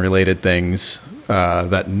marketing related things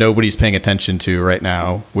that nobody's paying attention to right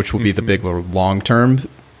now, which will be the big long-term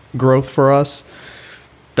growth for us.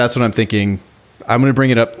 That's what I'm thinking. I'm going to bring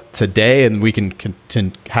it up today, and we can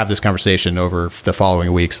have this conversation over the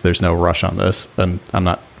following weeks. There's no rush on this, and I'm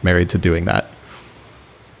not married to doing that.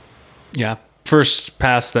 Yeah. First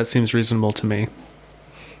pass, that seems reasonable to me.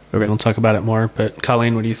 Okay. We'll talk about it more, but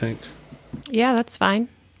Colleen, what do you think? Yeah, that's fine.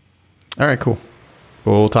 All right, cool.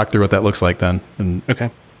 Well, we'll talk through what that looks like then. And Okay.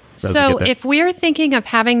 as we So get there. if we're thinking of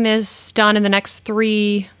having this done in the next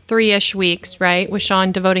three-ish weeks, right, with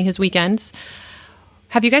Sean devoting his weekends,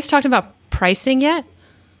 have you guys talked about pricing yet?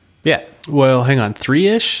 yeah, Well, hang on.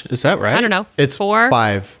 3-ish? Is that right? I don't know. it's 4,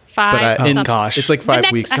 5. 5. But Oh, gosh. it's like The 5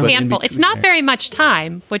 next- weeks. a but in handful. It's between not there. very much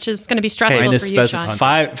time, which is going to be stressful Minus for you,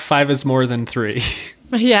 specify. Sean. Five is more than 3.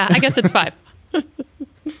 Yeah, I guess it's 5.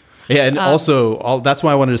 Yeah, and also that's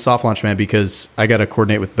why I wanted a soft launch, man, because I got to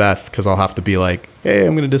coordinate with Beth, because I'll have to be like, hey,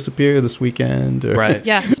 I'm going to disappear this weekend. Or, Right.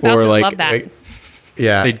 Yeah, spouses love that.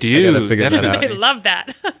 Yeah, They do, I got to figure that definitely. They out. love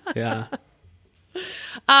that. Yeah.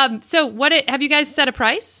 So have you guys set a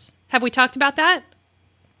price? Have we talked about that?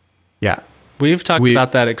 Yeah. We've talked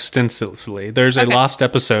about that extensively. There's a Okay. lost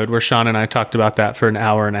episode where Sean and I talked about that for an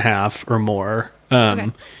hour and a half or more.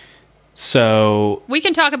 Okay. So We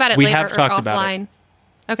can talk about it We later have or talked about offline.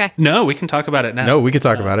 Okay. no, we can talk about it now. No, we could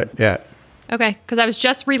talk about it. Yeah. Okay, because I was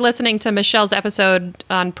just re-listening to Michelle's episode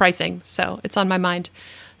on pricing, so it's on my mind.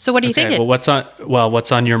 So what do you Okay. think? What's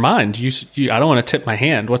on your mind? I don't want to tip my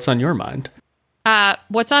hand. What's on your mind?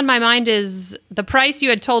 What's on my mind is the price you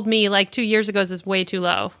had told me like 2 years ago is way too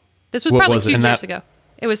low. This was What probably was it? 2 And years that- ago.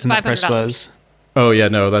 It was And that $500. price was Oh, yeah,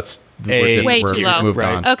 no, that's Way we're too low. moved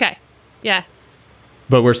Right. on. Okay, yeah.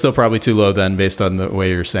 But we're still probably too low then, based on the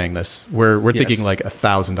way you're saying this. We're Yes. thinking like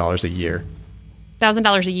 $1,000 a year.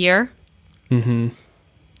 $1,000 a year? Mm-hmm.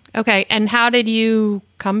 Okay, and how did you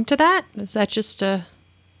come to that? Is that just a...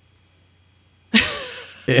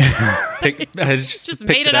 I just Just picked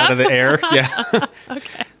made it it out up? of the air. Yeah.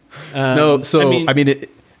 Okay. No, so I mean-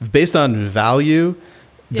 based on value,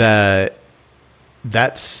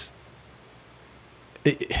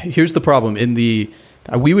 here's the problem. In the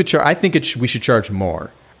I think we should charge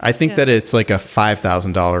more. I think that it's like a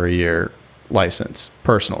 $5,000 a year license,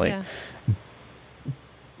 personally. Yeah.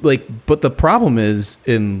 Like, but the problem is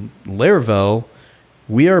in Laravel,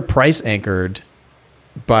 we are price anchored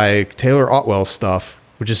by Taylor Otwell stuff,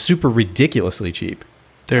 which is super ridiculously cheap.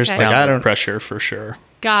 There's Okay. downward pressure for sure.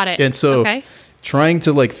 Got it. And so trying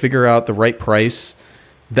to like figure out the right price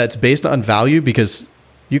that's based on value, because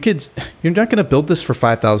you're not going to build this for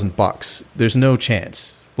 $5,000. There's no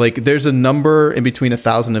chance. Like, there's a number in between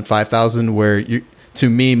 1,000 and 5,000 where to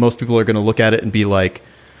me, most people are going to look at it and be like,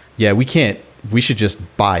 yeah, we should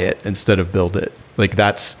just buy it instead of build it. Like,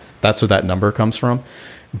 that's where that number comes from.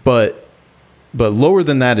 But lower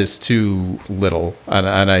than that is too little.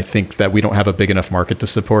 And I think that we don't have a big enough market to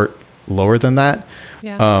support lower than that.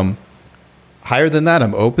 Yeah. Higher than that,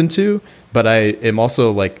 I'm open to, but I am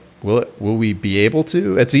also like, will we be able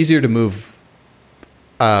to? It's easier to move.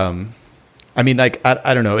 I mean, like,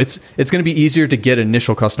 I don't know. It's going to be easier to get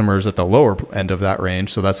initial customers at the lower end of that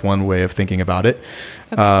range. So that's one way of thinking about it.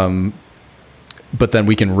 Okay. But then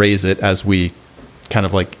we can raise it as we kind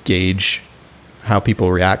of like gauge how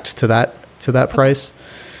people react to that price.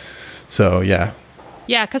 So, yeah.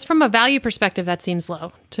 Yeah, because from a value perspective, that seems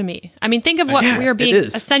low to me. I mean, think of what we are being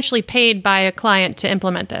essentially paid by a client to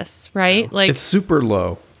implement this, right? Like, it's super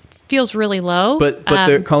low. Feels really low. But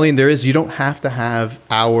Colleen, you don't have to have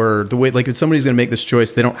the way, like, if somebody's going to make this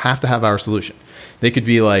choice, they don't have to have our solution. They could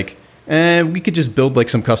be like, we could just build like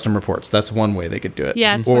some custom reports. That's one way they could do it.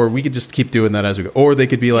 Yeah. Or we could just keep doing that as we go. Or they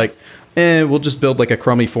could be like, we'll just build like a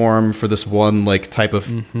crummy form for this one like type of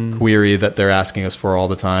query that they're asking us for all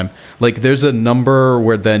the time. Like, there's a number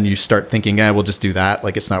where then you start thinking, we'll just do that.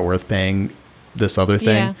 Like, it's not worth paying this other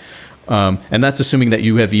thing. Yeah. And that's assuming that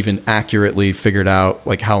you have even accurately figured out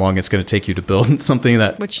like how long it's going to take you to build something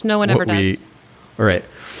which no one ever does. All right.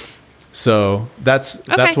 So that's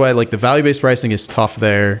why like the value-based pricing is tough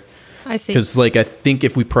there. I see. Because like, I think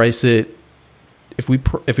if we priced it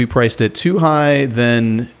too high,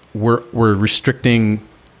 then we're restricting.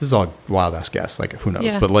 This is all wild ass guess. Like, who knows?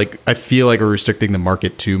 Yeah. But like, I feel like we're restricting the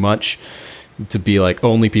market too much to be like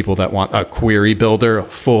only people that want a query builder, a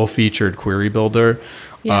full featured query builder.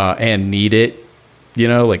 And need it,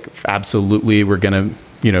 like, absolutely we're going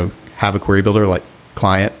to, have a query builder like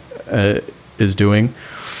client is doing,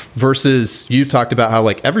 versus you've talked about how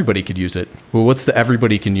like everybody could use it. Well, what's the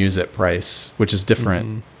everybody can use it price, which is different.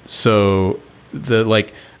 Mm-hmm. So the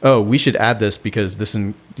like, we should add this because this,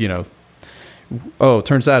 and it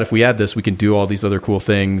turns out if we add this, we can do all these other cool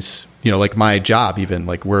things, like my job, even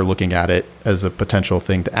like we're looking at it as a potential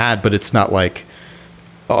thing to add, but it's not like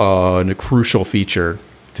a crucial feature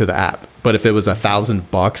to the app. But if it was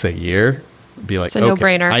 $1,000 a year, it'd be like, it's a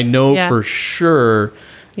no-brainer. I know for sure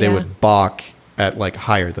they would balk at like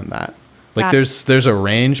higher than that. Like, there's a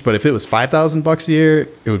range, but if it was $5,000 a year,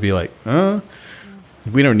 it would be like,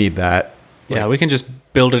 we don't need that. Yeah, we can just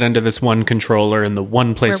build it into this one controller in the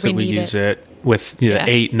one place that we use it with the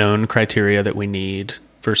 8 known criteria that we need,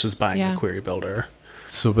 versus buying a query builder.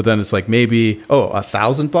 So, but then it's like maybe,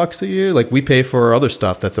 $1,000 a year. Like, we pay for other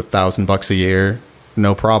stuff that's $1,000 a year,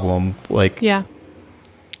 no problem. Like, yeah.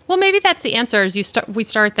 Well, maybe that's the answer. Is we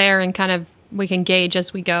start there and kind of we can gauge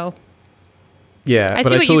as we go. Yeah,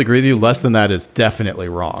 but I totally agree with you. Less than that is definitely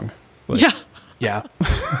wrong. Like, yeah.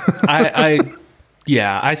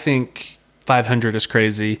 I think 500 is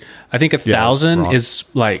crazy. I think 1,000 is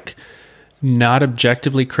like not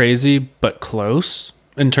objectively crazy, but close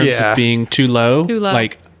in terms of being too low. Too low.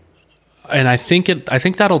 Like, and I think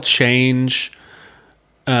that'll change.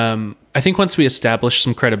 I think once we establish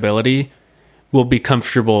some credibility, we'll be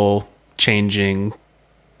comfortable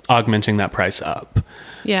augmenting that price up.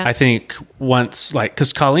 Yeah. I think once, like,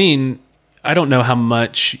 because Colleen, I don't know how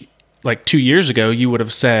much, like 2 years ago, you would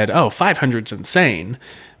have said, 500's insane.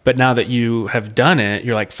 But now that you have done it,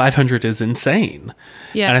 you're like, 500 is insane.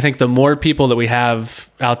 Yeah. And I think the more people that we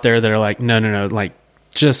have out there that are like, no, like,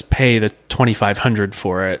 just pay the 2,500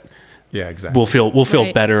 for it. Yeah, exactly. We'll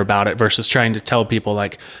feel better about it, versus trying to tell people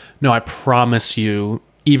like, no, I promise you,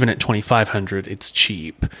 even at 2,500, it's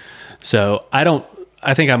cheap. So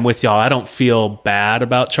I think I'm with y'all. I don't feel bad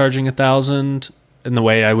about charging 1,000 in the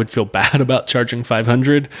way I would feel bad about charging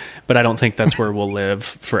 500, but I don't think that's where we'll live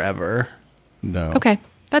forever. No. Okay.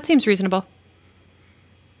 That seems reasonable.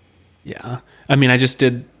 Yeah. I mean, I just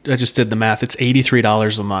did the math. It's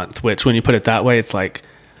 $83 a month, which when you put it that way, it's like,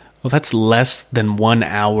 well, that's less than 1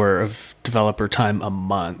 hour of developer time a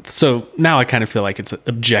month. So now I kind of feel like it's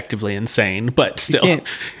objectively insane, but still.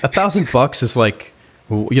 $1,000 is like,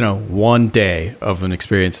 1 day of an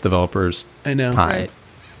experienced developer's time. Right.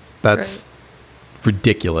 That's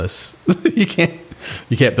ridiculous. You can't.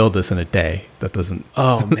 You can't build this in a day. That doesn't.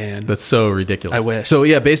 Oh man, that's so ridiculous. I wish. So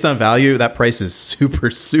yeah, based on value, that price is super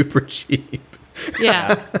cheap.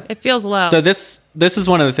 Yeah, it feels low. So this is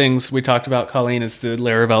one of the things we talked about, Colleen, is the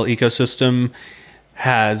Laravel ecosystem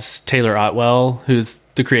has Taylor Otwell, who's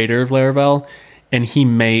the creator of Laravel, and he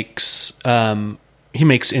makes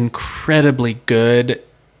incredibly good,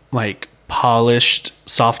 like, polished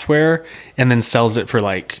software and then sells it for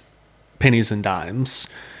like pennies and dimes.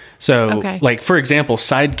 So like, for example,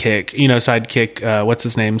 Sidekick, what's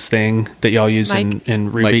his name's thing that y'all use in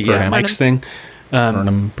Ruby? Mike's thing.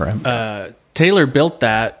 Taylor built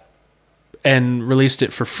that and released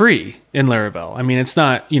it for free in Laravel. I mean, it's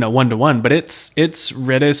not, one-to-one, but it's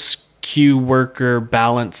Redis queue worker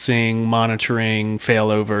balancing, monitoring,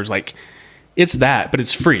 failovers. Like, it's that, but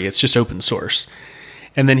it's free. It's just open source.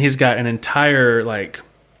 And then he's got an entire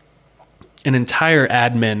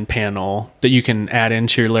admin panel that you can add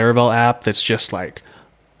into your Laravel app that's just like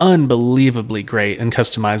unbelievably great and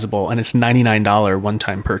customizable. And it's $99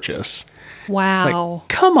 one-time purchase. Wow. It's like,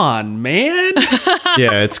 come on, man.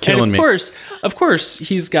 Yeah, it's killing me. Of course,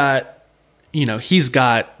 he's got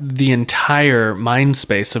the entire mind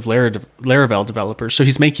space of Laravel developers. So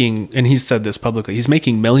he's making, and he's said this publicly, he's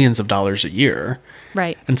making millions of dollars a year.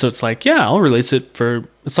 Right. And so it's like, yeah, I'll release it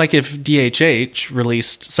it's like if DHH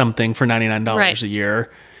released something for $99 a year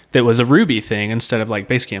that was a Ruby thing instead of like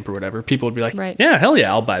Basecamp or whatever, people would be like, yeah, hell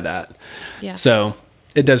yeah, I'll buy that. Yeah. So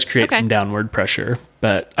it does create some downward pressure,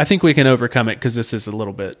 but I think we can overcome it because this is a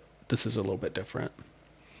little bit different.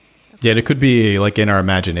 Yeah, it could be like in our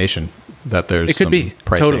imagination that there's some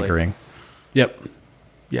price anchoring. Yep.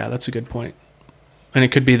 Yeah, that's a good point. And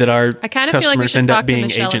it could be that our customers end up being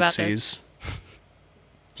agencies.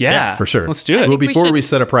 Yeah, for sure. Let's do it. Well, before we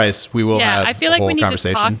set a price, we will have I feel like we need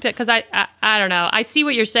conversation. to talk to, because I don't know. I see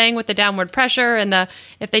what you're saying with the downward pressure and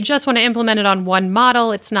if they just want to implement it on one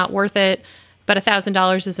model, it's not worth it. But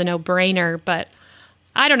 $1,000 is a no-brainer. But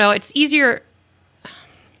I don't know. It's easier.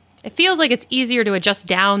 It feels like it's easier to adjust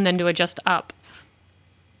down than to adjust up.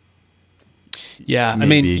 Yeah, maybe.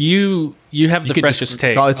 I mean, you have the freshest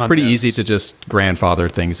take. It's pretty easy to just grandfather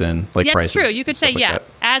things in, like prices. That's true. You could say,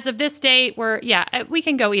 as of this date, we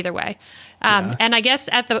can go either way. And I guess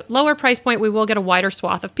at the lower price point, we will get a wider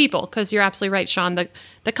swath of people, because you're absolutely right, Sean.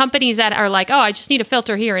 The companies that are like, I just need a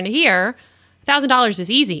filter here and here, $1,000 is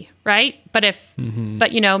easy, right? But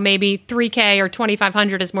maybe $3,000 or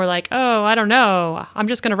 $2,500 is more like, I don't know. I'm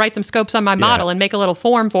just going to write some scopes on my model and make a little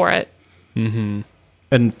form for it. Mm-hmm.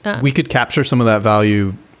 And we could capture some of that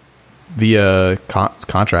value via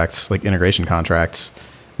contracts, like integration contracts.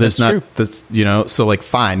 True. So like,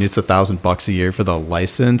 fine, it's $1,000 a year for the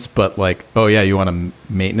license, but like, you want a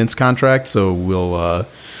maintenance contract, so we'll,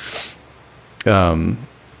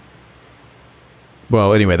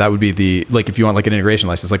 well, anyway, that would be if you want like an integration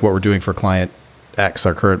license, like what we're doing for client X,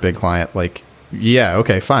 our current big client, like,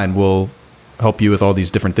 okay, fine, we'll help you with all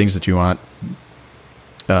these different things that you want.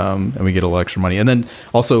 And we get a little extra money. And then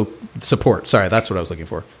also support. Sorry, that's what I was looking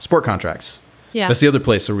for. Support contracts. Yeah. That's the other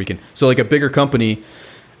place where we can. So like a bigger company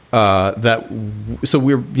we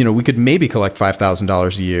could maybe collect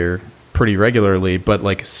 $5,000 a year pretty regularly, but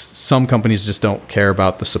like some companies just don't care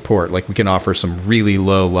about the support. Like we can offer some really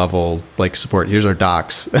low level like support. Here's our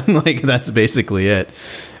docs. And like that's basically it.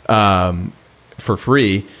 For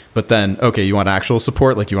free. But then, you want actual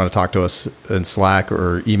support, like you want to talk to us in Slack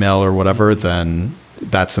or email or whatever, then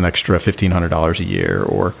that's an extra $1,500 a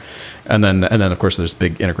year, and then of course there's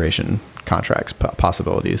big integration contracts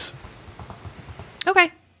possibilities.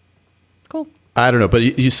 Okay, cool. I don't know, but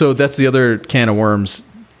so that's the other can of worms,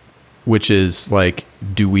 which is like,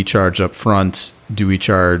 do we charge up front? Do we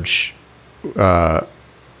charge, or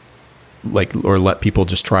let people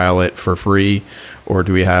just trial it for free, or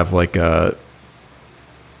do we have like a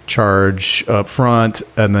charge up front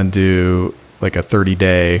and then do like a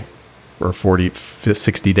 30-day or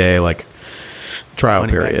 60-day like trial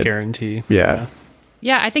period guarantee? Yeah,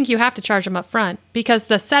 I think you have to charge them up front, because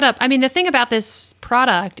the setup, the thing about this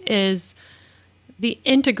product is the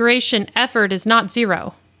integration effort is not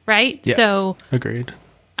zero, right? Yes, so agreed.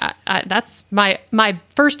 That's my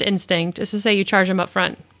first instinct, is to say you charge them up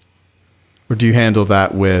front. Or do you handle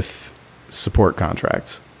that with support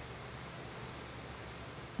contracts?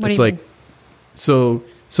 What do you mean?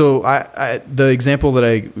 So I the example that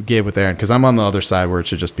I gave with Aaron, because I'm on the other side where it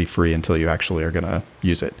should just be free until you actually are going to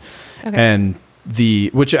use it. Okay. And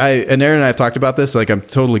Aaron and I have talked about this, like I'm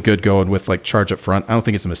totally good going with like charge up front. I don't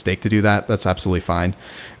think it's a mistake to do that. That's absolutely fine.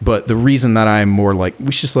 But the reason that I'm more like,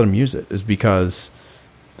 we should just let them use it, is because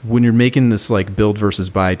when you're making this like build versus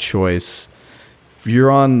buy choice, if you're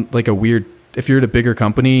at a bigger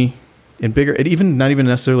company, in bigger, and even not even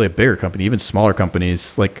necessarily a bigger company, even smaller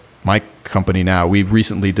companies like my company now, we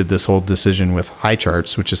recently did this whole decision with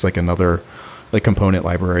HighCharts, which is like another like component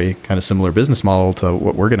library, kind of similar business model to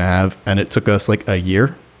what we're going to have. And it took us like a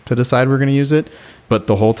year to decide we're going to use it. But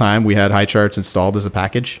the whole time we had HighCharts installed as a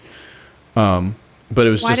package. But it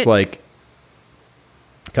was just like,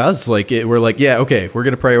 cause like we're like, yeah, okay, we're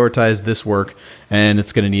going to prioritize this work and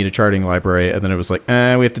it's going to need a charting library. And then it was like,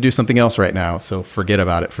 we have to do something else right now. So forget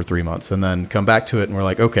about it for 3 months and then come back to it. And we're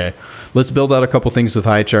like, okay, let's build out a couple things with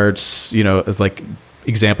HighCharts, as like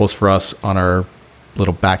examples for us on our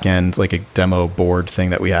little back end, like a demo board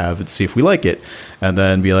thing that we have, and see if we like it. And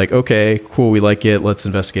then be like, okay, cool, we like it. Let's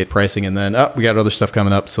investigate pricing. And then, we got other stuff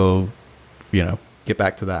coming up. So, get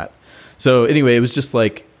back to that. So anyway, it was just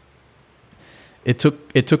like, it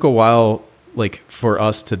took a while, like for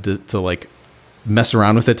us to like mess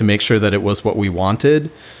around with it to make sure that it was what we wanted,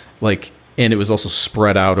 like, and it was also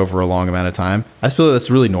spread out over a long amount of time. I feel like that's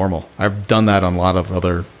really normal. I've done that on a lot of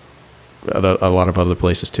other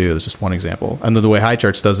places too. There's just one example. And then the way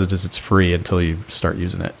HighCharts does it is it's free until you start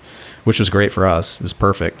using it, which was great for us. It was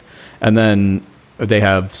perfect. And then they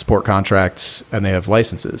have support contracts and they have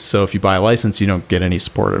licenses. So if you buy a license, you don't get any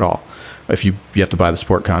support at all. If you have to buy the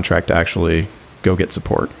support contract to actually go get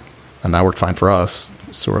support. And that worked fine for us.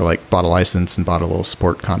 So we're like bought a license and bought a little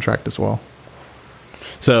support contract as well.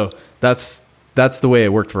 So that's the way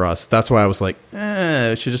it worked for us. That's why I was like,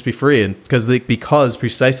 it should just be free. And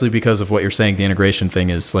precisely because of what you're saying, the integration thing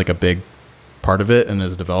is like a big part of it. And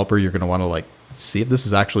as a developer, you're going to want to like see if this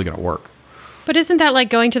is actually going to work. But isn't that like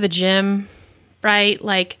going to the gym, right?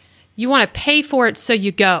 Like you want to pay for it so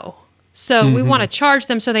you go. So we want to charge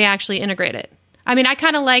them so they actually integrate it. I mean, I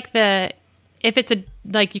kind of like if it's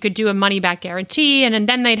like you could do a money back guarantee and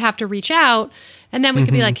then they'd have to reach out and then we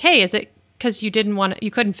could be like, hey, is it because you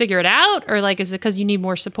couldn't figure it out? Or like, is it because you need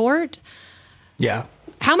more support? Yeah.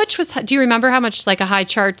 Do you remember how much like a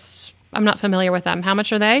HighCharts, I'm not familiar with them. How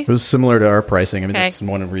much are they? It was similar to our pricing. I mean, that's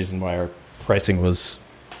one reason why our pricing is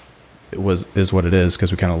what it is,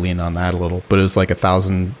 because we kind of lean on that a little, but it was like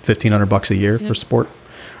 $1,500 a year for support.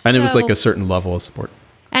 And it was like a certain level of support.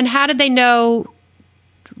 And how did they know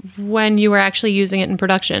when you were actually using it in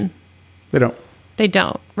production? They don't. They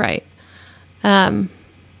don't, right.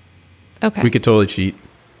 Okay. We could totally cheat.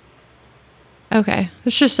 Okay.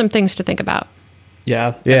 It's just some things to think about.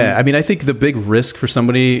 Yeah. Yeah. I mean, I think the big risk for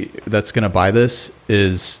somebody that's going to buy this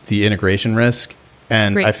is the integration risk.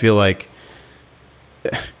 And I feel like,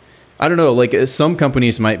 I don't know, like some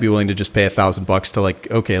companies might be willing to just pay $1,000 to like,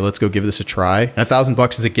 okay, let's go give this a try. And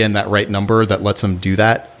 $1,000 is again, that right number that lets them do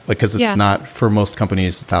that. Like, cause it's not for most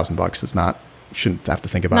companies, $1,000 is not, shouldn't have to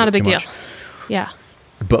think about it. Not a big deal. Yeah.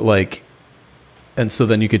 But like, and so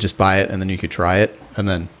then you could just buy it and then you could try it. And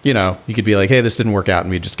then, you could be like, hey, this didn't work out. And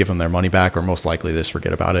we just give them their money back, or most likely they just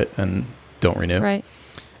forget about it and don't renew. Right.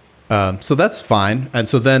 So that's fine. And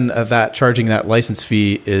so then that charging that license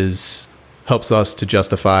fee helps us to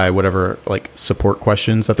justify whatever like support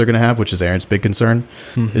questions that they're going to have, which is Aaron's big concern,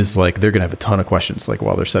 is like, they're going to have a ton of questions like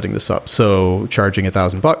while they're setting this up. So charging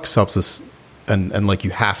 $1,000 helps us. And like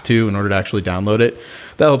you have to, in order to actually download it,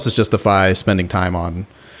 that helps us justify spending time on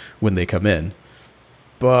when they come in.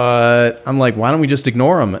 But I'm like, why don't we just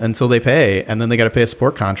ignore them until they pay, and then they got to pay a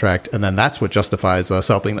support contract, and then that's what justifies us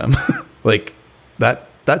helping them. Like that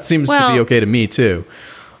seems to be okay to me too.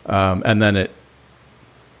 And then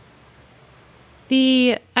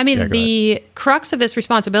the crux of this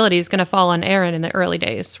responsibility is going to fall on Aaron in the early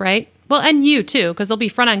days, right? Well, and you too, because there'll be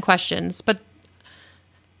front end questions. But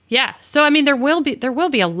yeah, so I mean, there will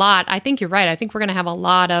be a lot. I think you're right. I think we're going to have a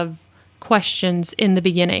lot of questions in the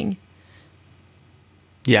beginning.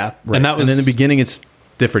 Yeah, right. And in the beginning, it's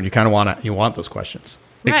different. You kind of want those questions.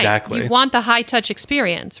 Right. Exactly. You want the high touch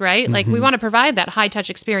experience, right? Like we want to provide that high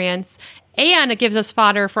touch experience, and it gives us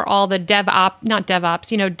fodder for all the dev real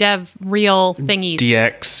thingies.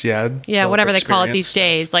 DX, yeah, whatever they call it these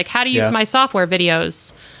days. Like how to use my software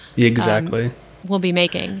videos. Exactly. We'll be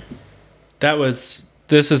making. This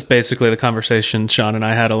is basically the conversation Sean and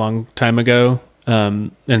I had a long time ago,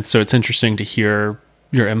 and so it's interesting to hear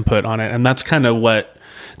your input on it. And that's kind of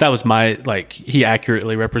that was my, like, he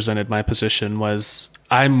accurately represented my position. Was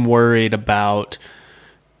I'm worried about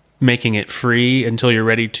making it free until you're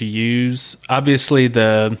ready to use. Obviously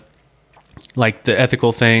the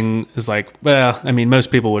ethical thing is like, well, I mean, most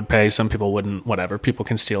people would pay, some people wouldn't, whatever, people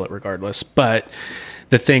can steal it regardless. But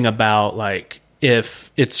the thing about like,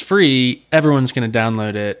 if it's free, everyone's going to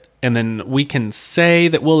download it, and then we can say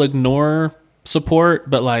that we'll ignore support,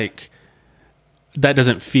 but like, that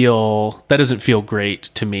doesn't feel great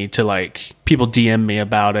to me, to like people DM me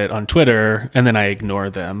about it on Twitter and then I ignore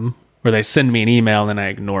them. where they send me an email and then I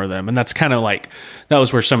ignore them. And that's kind of like, that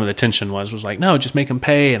was where some of the tension was like, no, just make them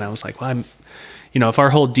pay. And I was like, well, if our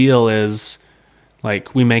whole deal is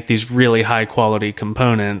like, we make these really high quality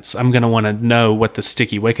components, I'm going to want to know what the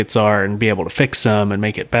sticky wickets are and be able to fix them and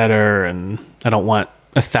make it better. And I don't want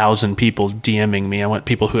 1,000 people DMing me. I want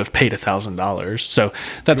people who have paid $1,000. So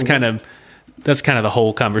that's kind of the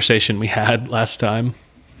whole conversation we had last time.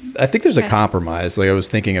 I think there's a compromise. Like, I was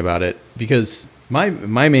thinking about it because my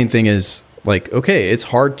main thing is like, okay, it's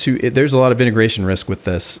hard there's a lot of integration risk with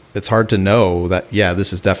this. It's hard to know that, yeah,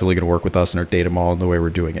 this is definitely going to work with us and our data mall and the way we're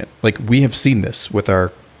doing it. Like, we have seen this with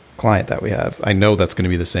our client that we have. I know that's going to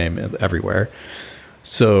be the same everywhere.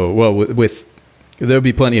 So, well, with there'll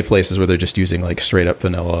be plenty of places where they're just using like straight up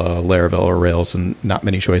vanilla Laravel or Rails and not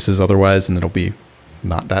many choices otherwise, and it'll be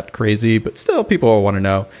not that crazy, but still people all want to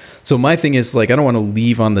know. So my thing is like, I don't want to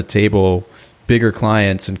leave on the table bigger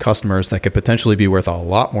clients and customers that could potentially be worth a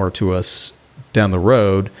lot more to us down the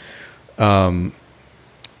road. I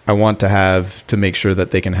want to make sure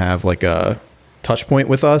that they can have like a touch point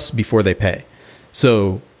with us before they pay.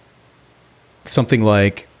 So something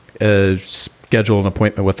like schedule an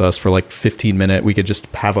appointment with us for like 15-minute. We could just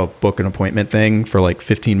have a book an appointment thing for like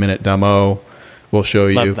 15-minute demo. We'll show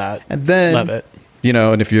you. Love that. And then, love it.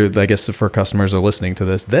 And if I guess if our customers are listening to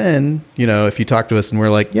this, then, if you talk to us and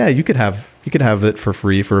we're like, yeah, you could have it for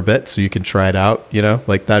free for a bit so you can try it out,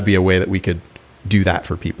 like that'd be a way that we could do that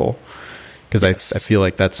for people. Because I feel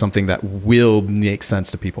like that's something that will make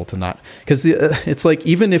sense to people to not, because it's like,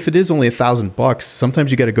 even if it is only $1,000,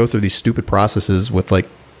 sometimes you got to go through these stupid processes with like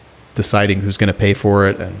deciding who's going to pay for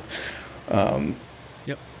it. And,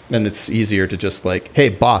 and it's easier to just like, hey,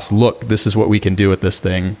 boss, look, this is what we can do with this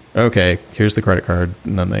thing. Okay, here's the credit card.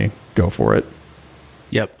 And then they go for it.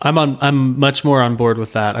 Yep. I'm much more on board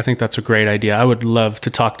with that. I think that's a great idea. I would love to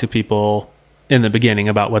talk to people in the beginning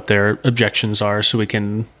about what their objections are so we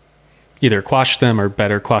can either quash them or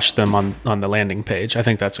better quash them on the landing page. I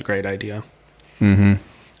think that's a great idea. Mm-hmm.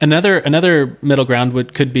 Another middle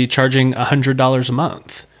ground could be charging $100 a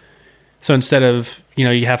month. So instead of,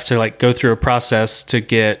 you have to like go through a process to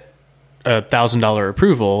get $1,000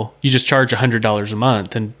 approval, you just charge $100 a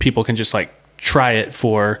month and people can just like try it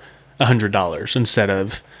for $100 instead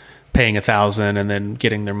of paying $1,000 and then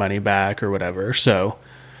getting their money back or whatever. So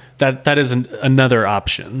that is another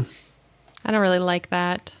option. I don't really like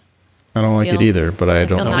that. I don't like it either, but I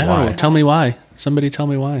don't know why. No, tell me why. Somebody tell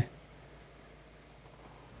me why.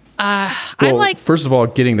 First of all,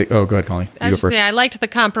 getting the... Oh, go ahead, Colleen. You go first. I liked the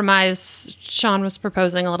compromise Sean was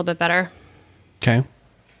proposing a little bit better. Okay.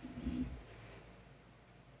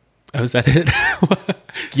 Oh, is that it?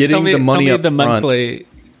 Getting the money up front.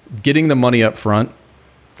 Getting the money up front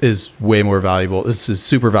is way more valuable. This is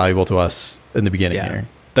super valuable to us in the beginning here.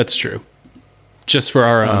 That's true. Just for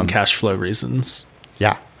our own cash flow reasons.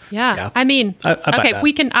 Yeah. Yeah. I mean, okay,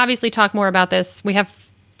 we can obviously talk more about this. We have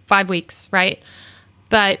 5 weeks, right?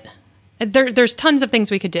 But there's tons of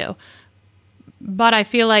things we could do. But I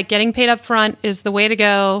feel like getting paid up front is the way to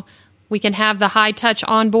go. We can have the high touch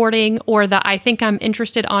onboarding or the I think I'm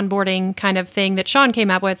interested onboarding kind of thing that Sean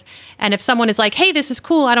came up with. And if someone is like, hey, this is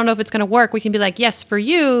cool, I don't know if it's going to work, we can be like, yes, for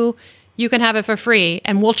you, you can have it for free.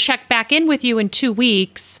 And we'll check back in with you in 2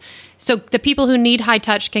 weeks. So the people who need high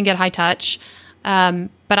touch can get high touch. But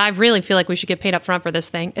I really feel like we should get paid up front for this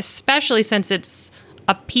thing, especially since it's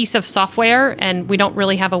a piece of software and we don't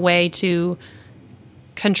really have a way to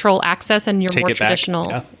control access in your more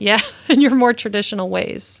traditional, in your more traditional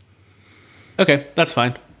ways. Okay, that's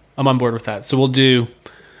fine. I'm on board with that. So we'll do,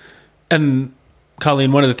 and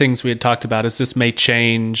Colleen, one of the things we had talked about is this may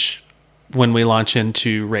change when we launch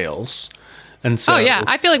into Rails. And so,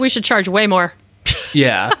 I feel like we should charge way more.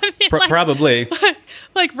 Yeah, I mean, probably.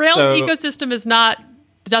 Like Rails ecosystem is not,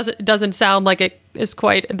 doesn't sound like it is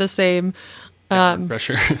quite the same.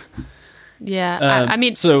 Pressure. Yeah. I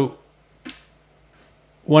mean, so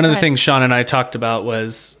one of the things Sean and I talked about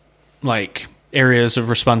was like areas of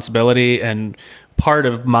responsibility, and part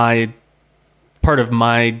of my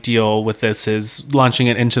deal with this is launching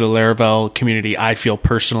it into the Laravel community. I feel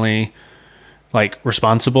personally like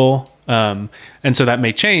responsible. And so that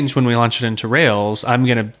may change when we launch it into Rails. I'm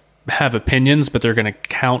going to have opinions, but they're going to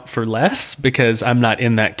count for less because I'm not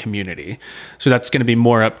in that community. So that's going to be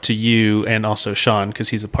more up to you and also Sean, because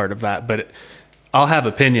he's a part of that. But I'll have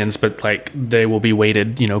opinions, but like they will be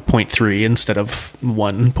weighted, 0.3 instead of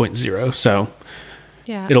 1.0. So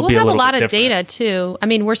yeah, it'll be a little bit different. We'll have a lot of data too. I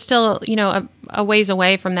mean, we're still, a ways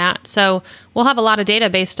away from that. So we'll have a lot of data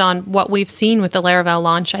based on what we've seen with the Laravel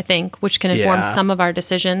launch, I think, which can inform some of our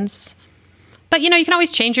decisions. But, you can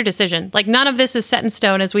always change your decision. Like none of this is set in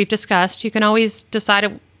stone, as we've discussed. You can always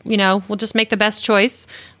decide we'll just make the best choice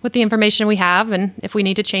with the information we have. And if we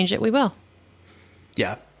need to change it, we will.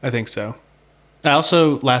 Yeah, I think so. I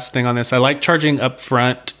also, last thing on this, I like charging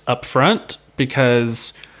upfront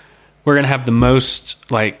because we're going to have the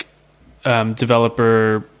most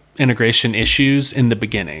developer integration issues in the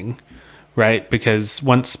beginning, right? Because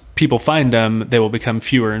once people find them, they will become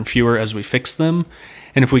fewer and fewer as we fix them.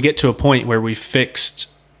 And if we get to a point where we fixed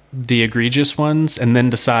the egregious ones and then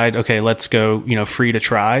decide, okay, let's go, free to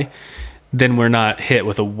try, then we're not hit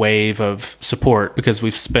with a wave of support because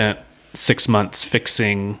we've spent 6 months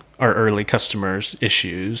fixing our early customers'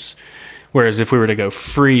 issues. Whereas if we were to go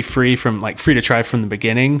free to try from the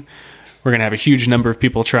beginning, we're going to have a huge number of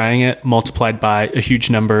people trying it multiplied by a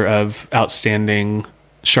huge number of outstanding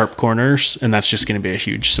sharp corners. And that's just going to be a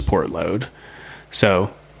huge support load.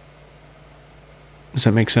 So does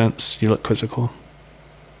that make sense? You look quizzical.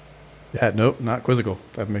 Yeah, nope, not quizzical.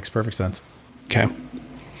 That makes perfect sense. Okay.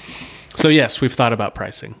 So yes, we've thought about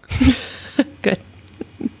pricing. Good.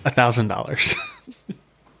 $1,000.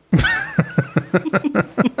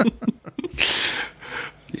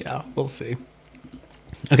 Yeah, we'll see.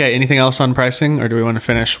 Okay, anything else on pricing, or do we want to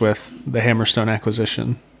finish with the Hammerstone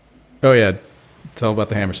acquisition? Oh yeah, tell about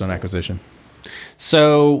the Hammerstone acquisition.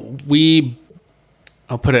 So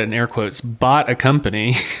I'll put it in air quotes, bought a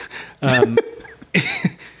company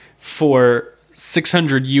for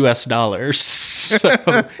 $600 US.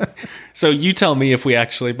 So you tell me if we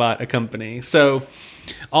actually bought a company. So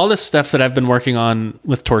all this stuff that I've been working on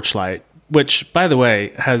with Torchlight, which, by the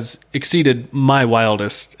way, has exceeded my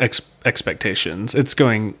wildest expectations. It's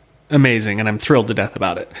going amazing, and I'm thrilled to death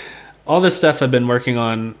about it. All this stuff I've been working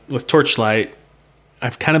on with Torchlight,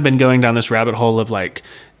 I've kind of been going down this rabbit hole of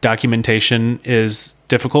documentation is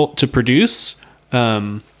difficult to produce.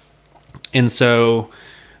 And so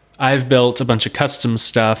I've built a bunch of custom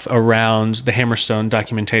stuff around the Hammerstone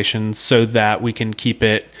documentation so that we can keep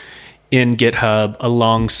it in GitHub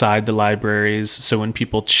alongside the libraries. So when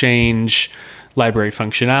people change library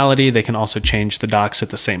functionality, they can also change the docs at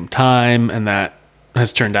the same time. And that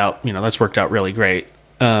has turned out, that's worked out really great.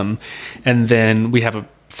 And then we have a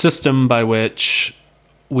system by which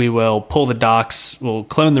we will pull the docs, we'll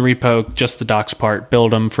clone the repo, just the docs part,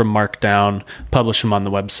 build them from Markdown, publish them on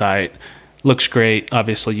the website. Looks great,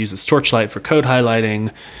 obviously uses Torchlight for code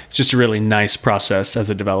highlighting. It's just a really nice process as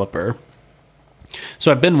a developer.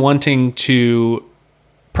 So I've been wanting to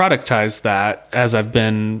productize that as I've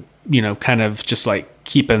been, kind of just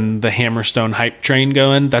keeping the Hammerstone hype train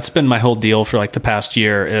going. That's been my whole deal for the past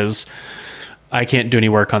year is I can't do any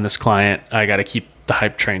work on this client. I got to keep the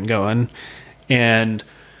hype train going. And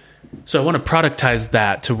so I want to productize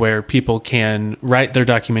that to where people can write their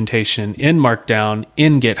documentation in Markdown,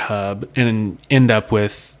 in GitHub, and end up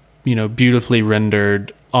with, beautifully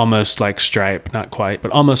rendered, almost like Stripe, not quite,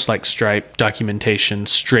 but almost like Stripe documentation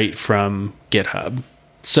straight from GitHub.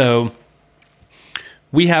 So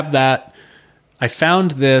we have that. I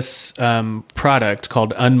found this product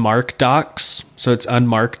called Unmark Docs. So it's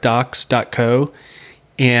unmarkdocs.co.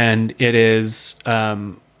 And it is...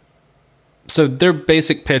 so their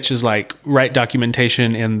basic pitch is write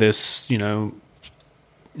documentation in this,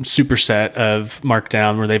 superset of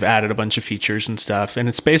Markdown where they've added a bunch of features and stuff. And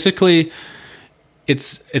it's basically,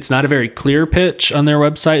 it's not a very clear pitch on their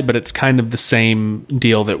website, but it's kind of the same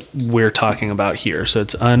deal that we're talking about here. So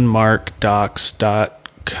it's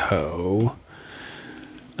unmarkdocs.co.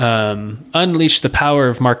 Unleash the power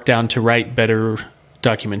of Markdown to write better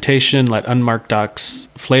documentation. Let Unmarked Docs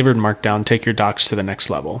flavored Markdown take your docs to the next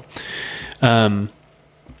level. So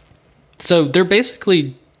they're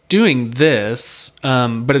basically doing this,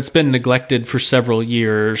 but it's been neglected for several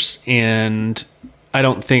years, and I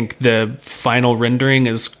don't think the final rendering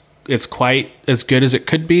is quite as good as it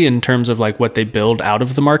could be in terms of what they build out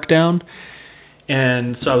of the Markdown.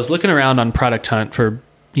 And so I was looking around on Product Hunt for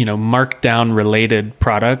Markdown related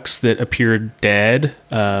products that appeared dead,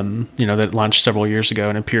 that launched several years ago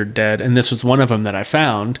and appeared dead, and this was one of them that I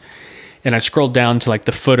found. And I scrolled down to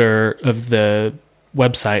the footer of the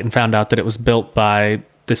website and found out that it was built by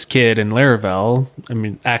this kid in Laravel. I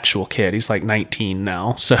mean, actual kid. He's 19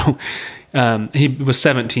 now. So he was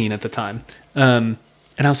 17 at the time. And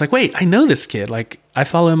I was like, wait, I know this kid. I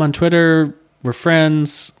follow him on Twitter. We're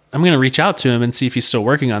friends. I'm going to reach out to him and see if he's still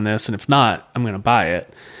working on this. And if not, I'm going to buy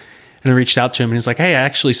it. And I reached out to him and he's like, hey, I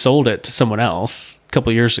actually sold it to someone else a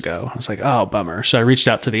couple years ago. I was like, oh, bummer. So I reached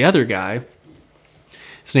out to the other guy.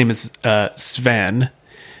 His name is Sven.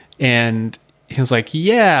 And he was like,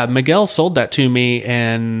 yeah, Miguel sold that to me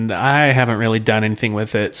and I haven't really done anything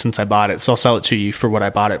with it since I bought it. So I'll sell it to you for what I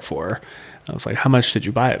bought it for. I was like, how much did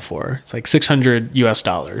you buy it for? It's like $600 US.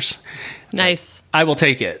 Nice. Like, I will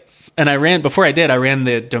take it. And I ran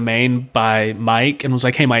the domain by Mike and was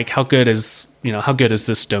like, hey, Mike, how good is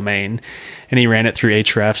this domain? And he ran it through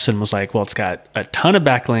Ahrefs and was like, well, it's got a ton of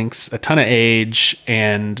backlinks, a ton of age,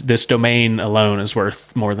 and this domain alone is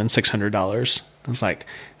worth more than $600. I was like,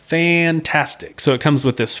 fantastic. So it comes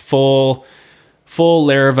with this full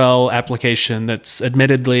Laravel application that's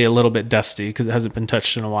admittedly a little bit dusty because it hasn't been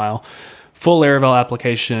touched in a while. Full Laravel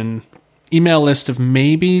application, email list of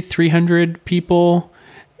maybe 300 people,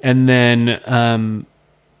 and then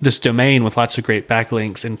this domain with lots of great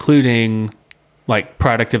backlinks, including like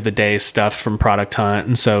product of the day stuff from Product Hunt.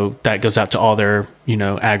 And so that goes out to all their,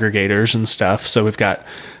 aggregators and stuff. So we've got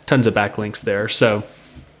tons of backlinks there. So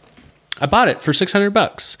I bought it for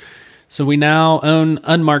 $600. So we now own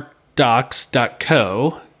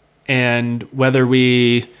unmarkeddocs.co, and whether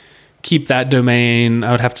we keep that domain, I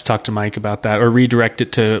would have to talk to Mike about that, or redirect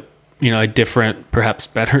it to, a different, perhaps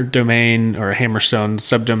better domain, or a Hammerstone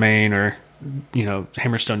subdomain, or,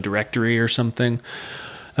 Hammerstone directory or something.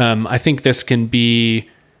 I think this can be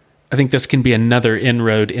another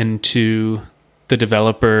inroad into the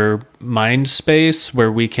developer mind space,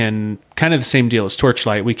 where we can, kind of the same deal as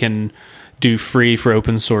Torchlight, we can do free for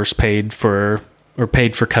open source, paid for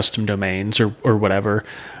custom domains or whatever,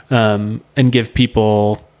 and give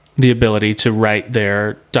people the ability to write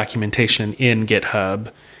their documentation in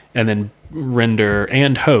GitHub and then render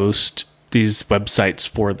and host these websites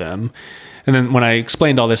for them. And then when I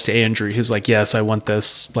explained all this to Andrew, he was like, yes, I want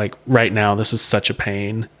this, like, right now. This is such a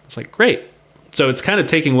pain. It's like, great. So it's kind of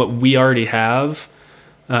taking what we already have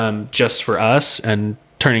just for us and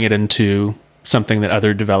turning it into something that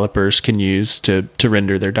other developers can use to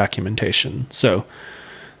render their documentation. So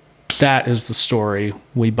that is the story.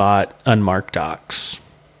 We bought Unmarked Docs.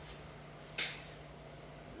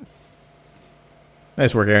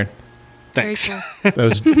 Nice work, Aaron. Thanks. Cool.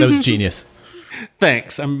 That was genius.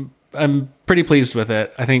 Thanks. I'm pretty pleased with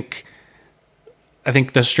it. I think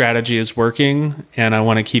the strategy is working, and I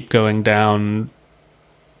want to keep going down.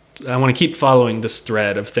 I want to keep following this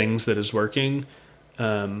thread of things that is working.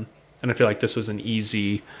 And I feel like this was an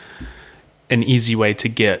easy way to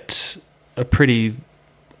get a pretty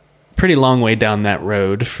long way down that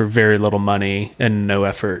road for very little money and no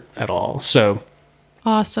effort at all. So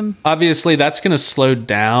awesome. Obviously that's going to slow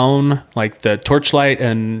down, like the Torchlight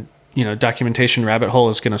and, documentation rabbit hole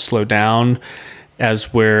is going to slow down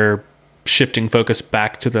as we're shifting focus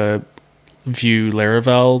back to the Vue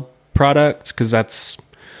Laravel product. Cause that's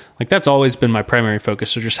always been my primary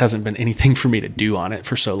focus. There just hasn't been anything for me to do on it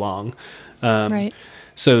for so long. Right.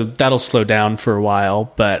 So that'll slow down for a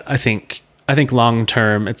while, but I think long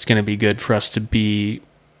term it's going to be good for us to be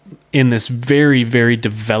in this very, very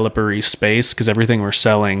developer-y space, because everything we're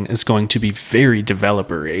selling is going to be very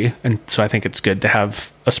developer-y. And so I think it's good to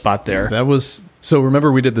have a spot there. So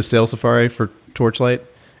remember we did the sales safari for Torchlight?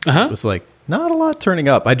 Uh-huh. It was like not a lot turning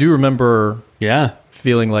up. I do remember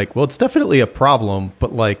feeling like, well, it's definitely a problem,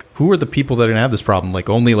 but like, who are the people that are going to have this problem? Like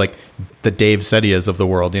only like the Dave Setias of the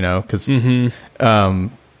world, because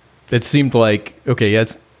it seemed like, okay, yeah,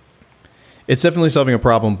 it's definitely solving a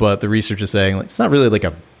problem, but the research is saying like it's not really like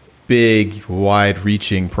a big,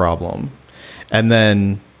 wide-reaching problem. And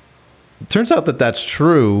then it turns out that that's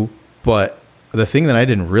true, but the thing that I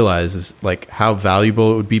didn't realize is like how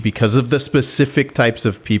valuable it would be because of the specific types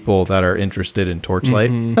of people that are interested in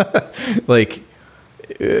Torchlight. Like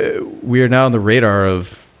we are now on the radar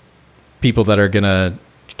of people that are going to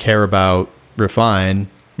care about Refine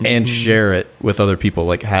and share it with other people,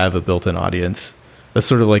 like have a built-in audience. That's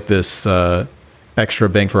sort of like this extra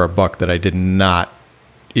bang for our buck that I did not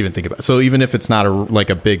even think about. So even if it's not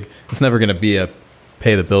a big, it's never going to be a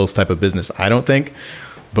pay the bills type of business, I don't think,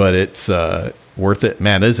 but it's worth it.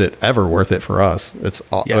 Man, is it ever worth it for us?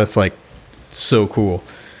 It's like so cool.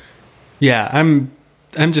 Yeah, I'm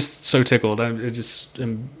just so tickled.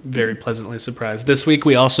 I'm very pleasantly surprised. This week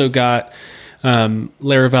we also got Laravel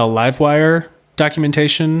Livewire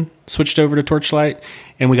documentation switched over to Torchlight,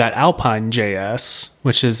 and we got Alpine JS,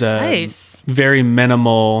 which is a very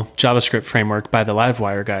minimal JavaScript framework by the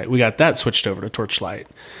Livewire guy. We got that switched over to Torchlight.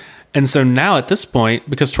 And so now at this point,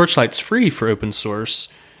 because Torchlight's free for open source,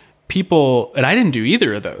 people, and I didn't do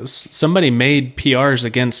either of those, somebody made PRs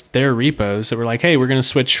against their repos that were like, hey, we're going to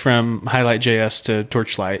switch from Highlight.js to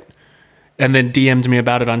Torchlight. And then DM'd me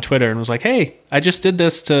about it on Twitter and was like, hey, I just did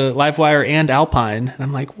this to Livewire and Alpine. And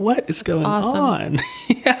I'm like, what is going on?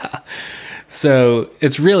 Yeah. So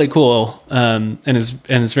it's really cool, and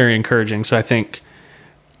it's very encouraging. So I think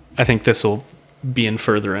this will be in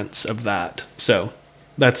furtherance of that. So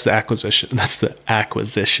That's the acquisition. That's the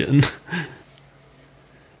acquisition.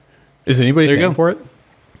 Is anybody paying for it?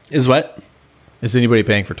 Is what? Is anybody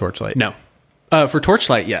paying for Torchlight? No. For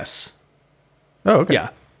Torchlight, yes. Oh, okay.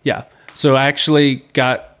 Yeah. So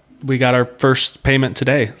we got our first payment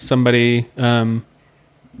today. Somebody's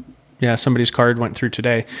card went through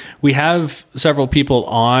today. We have several people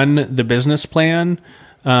on the business plan,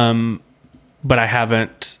 but I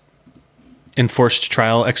haven't enforced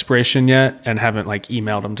trial expiration yet and haven't like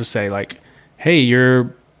emailed them to say like, hey,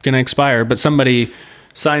 you're going to expire. But somebody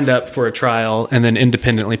signed up for a trial and then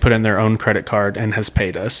independently put in their own credit card and has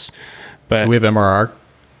paid us. But So we have MRR?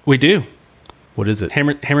 we do. What is it?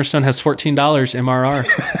 Hammerstone has $14 MRR.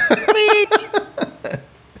 Sweet.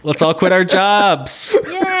 Let's all quit our jobs.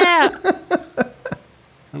 Yeah.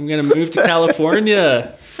 I'm going to move to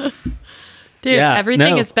California. Dude, Yeah,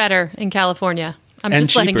 everything no. is better in California. I'm And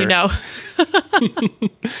just letting you know.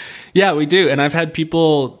 Yeah, we do. And I've had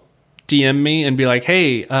people DM me and be like,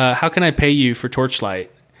 hey, how can I pay you for Torchlight?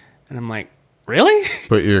 And I'm like, really?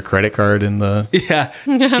 Put your credit card in the Yeah.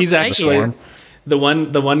 He's actually form. the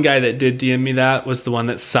one guy that did DM me that was the one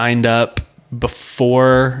that signed up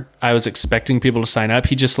before I was expecting people to sign up.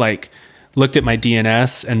 He just like looked at my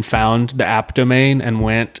DNS and found the app domain and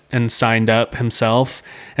went and signed up himself.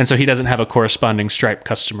 And so he doesn't have a corresponding Stripe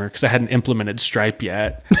customer because I hadn't implemented Stripe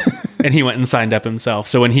yet. And he went and signed up himself.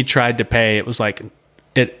 So when he tried to pay, it was like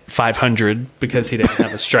at 500 because he didn't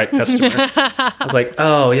have a Stripe customer. I was like,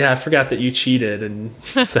 oh yeah, I forgot that you cheated. And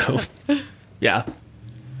so, yeah.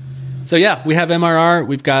 So yeah, we have MRR.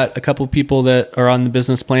 We've got a couple people that are on the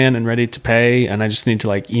business plan and ready to pay. And I just need to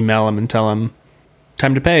like email them and tell them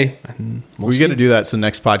time to pay. And we got to do that. So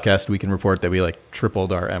next podcast, we can report that we like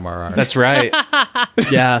tripled our MRR. That's right.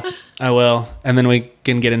 Yeah, I will. And then we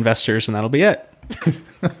can get investors and that'll be it.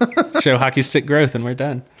 Show hockey stick growth and we're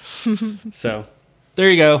done. So there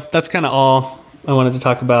you go. That's kind of all I wanted to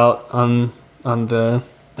talk about on the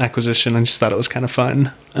acquisition. I just thought it was kind of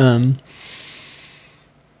fun.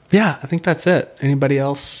 Yeah, I think that's it. Anybody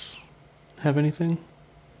else have anything?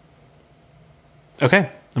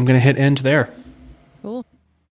 Okay, I'm going to hit end there. Cool.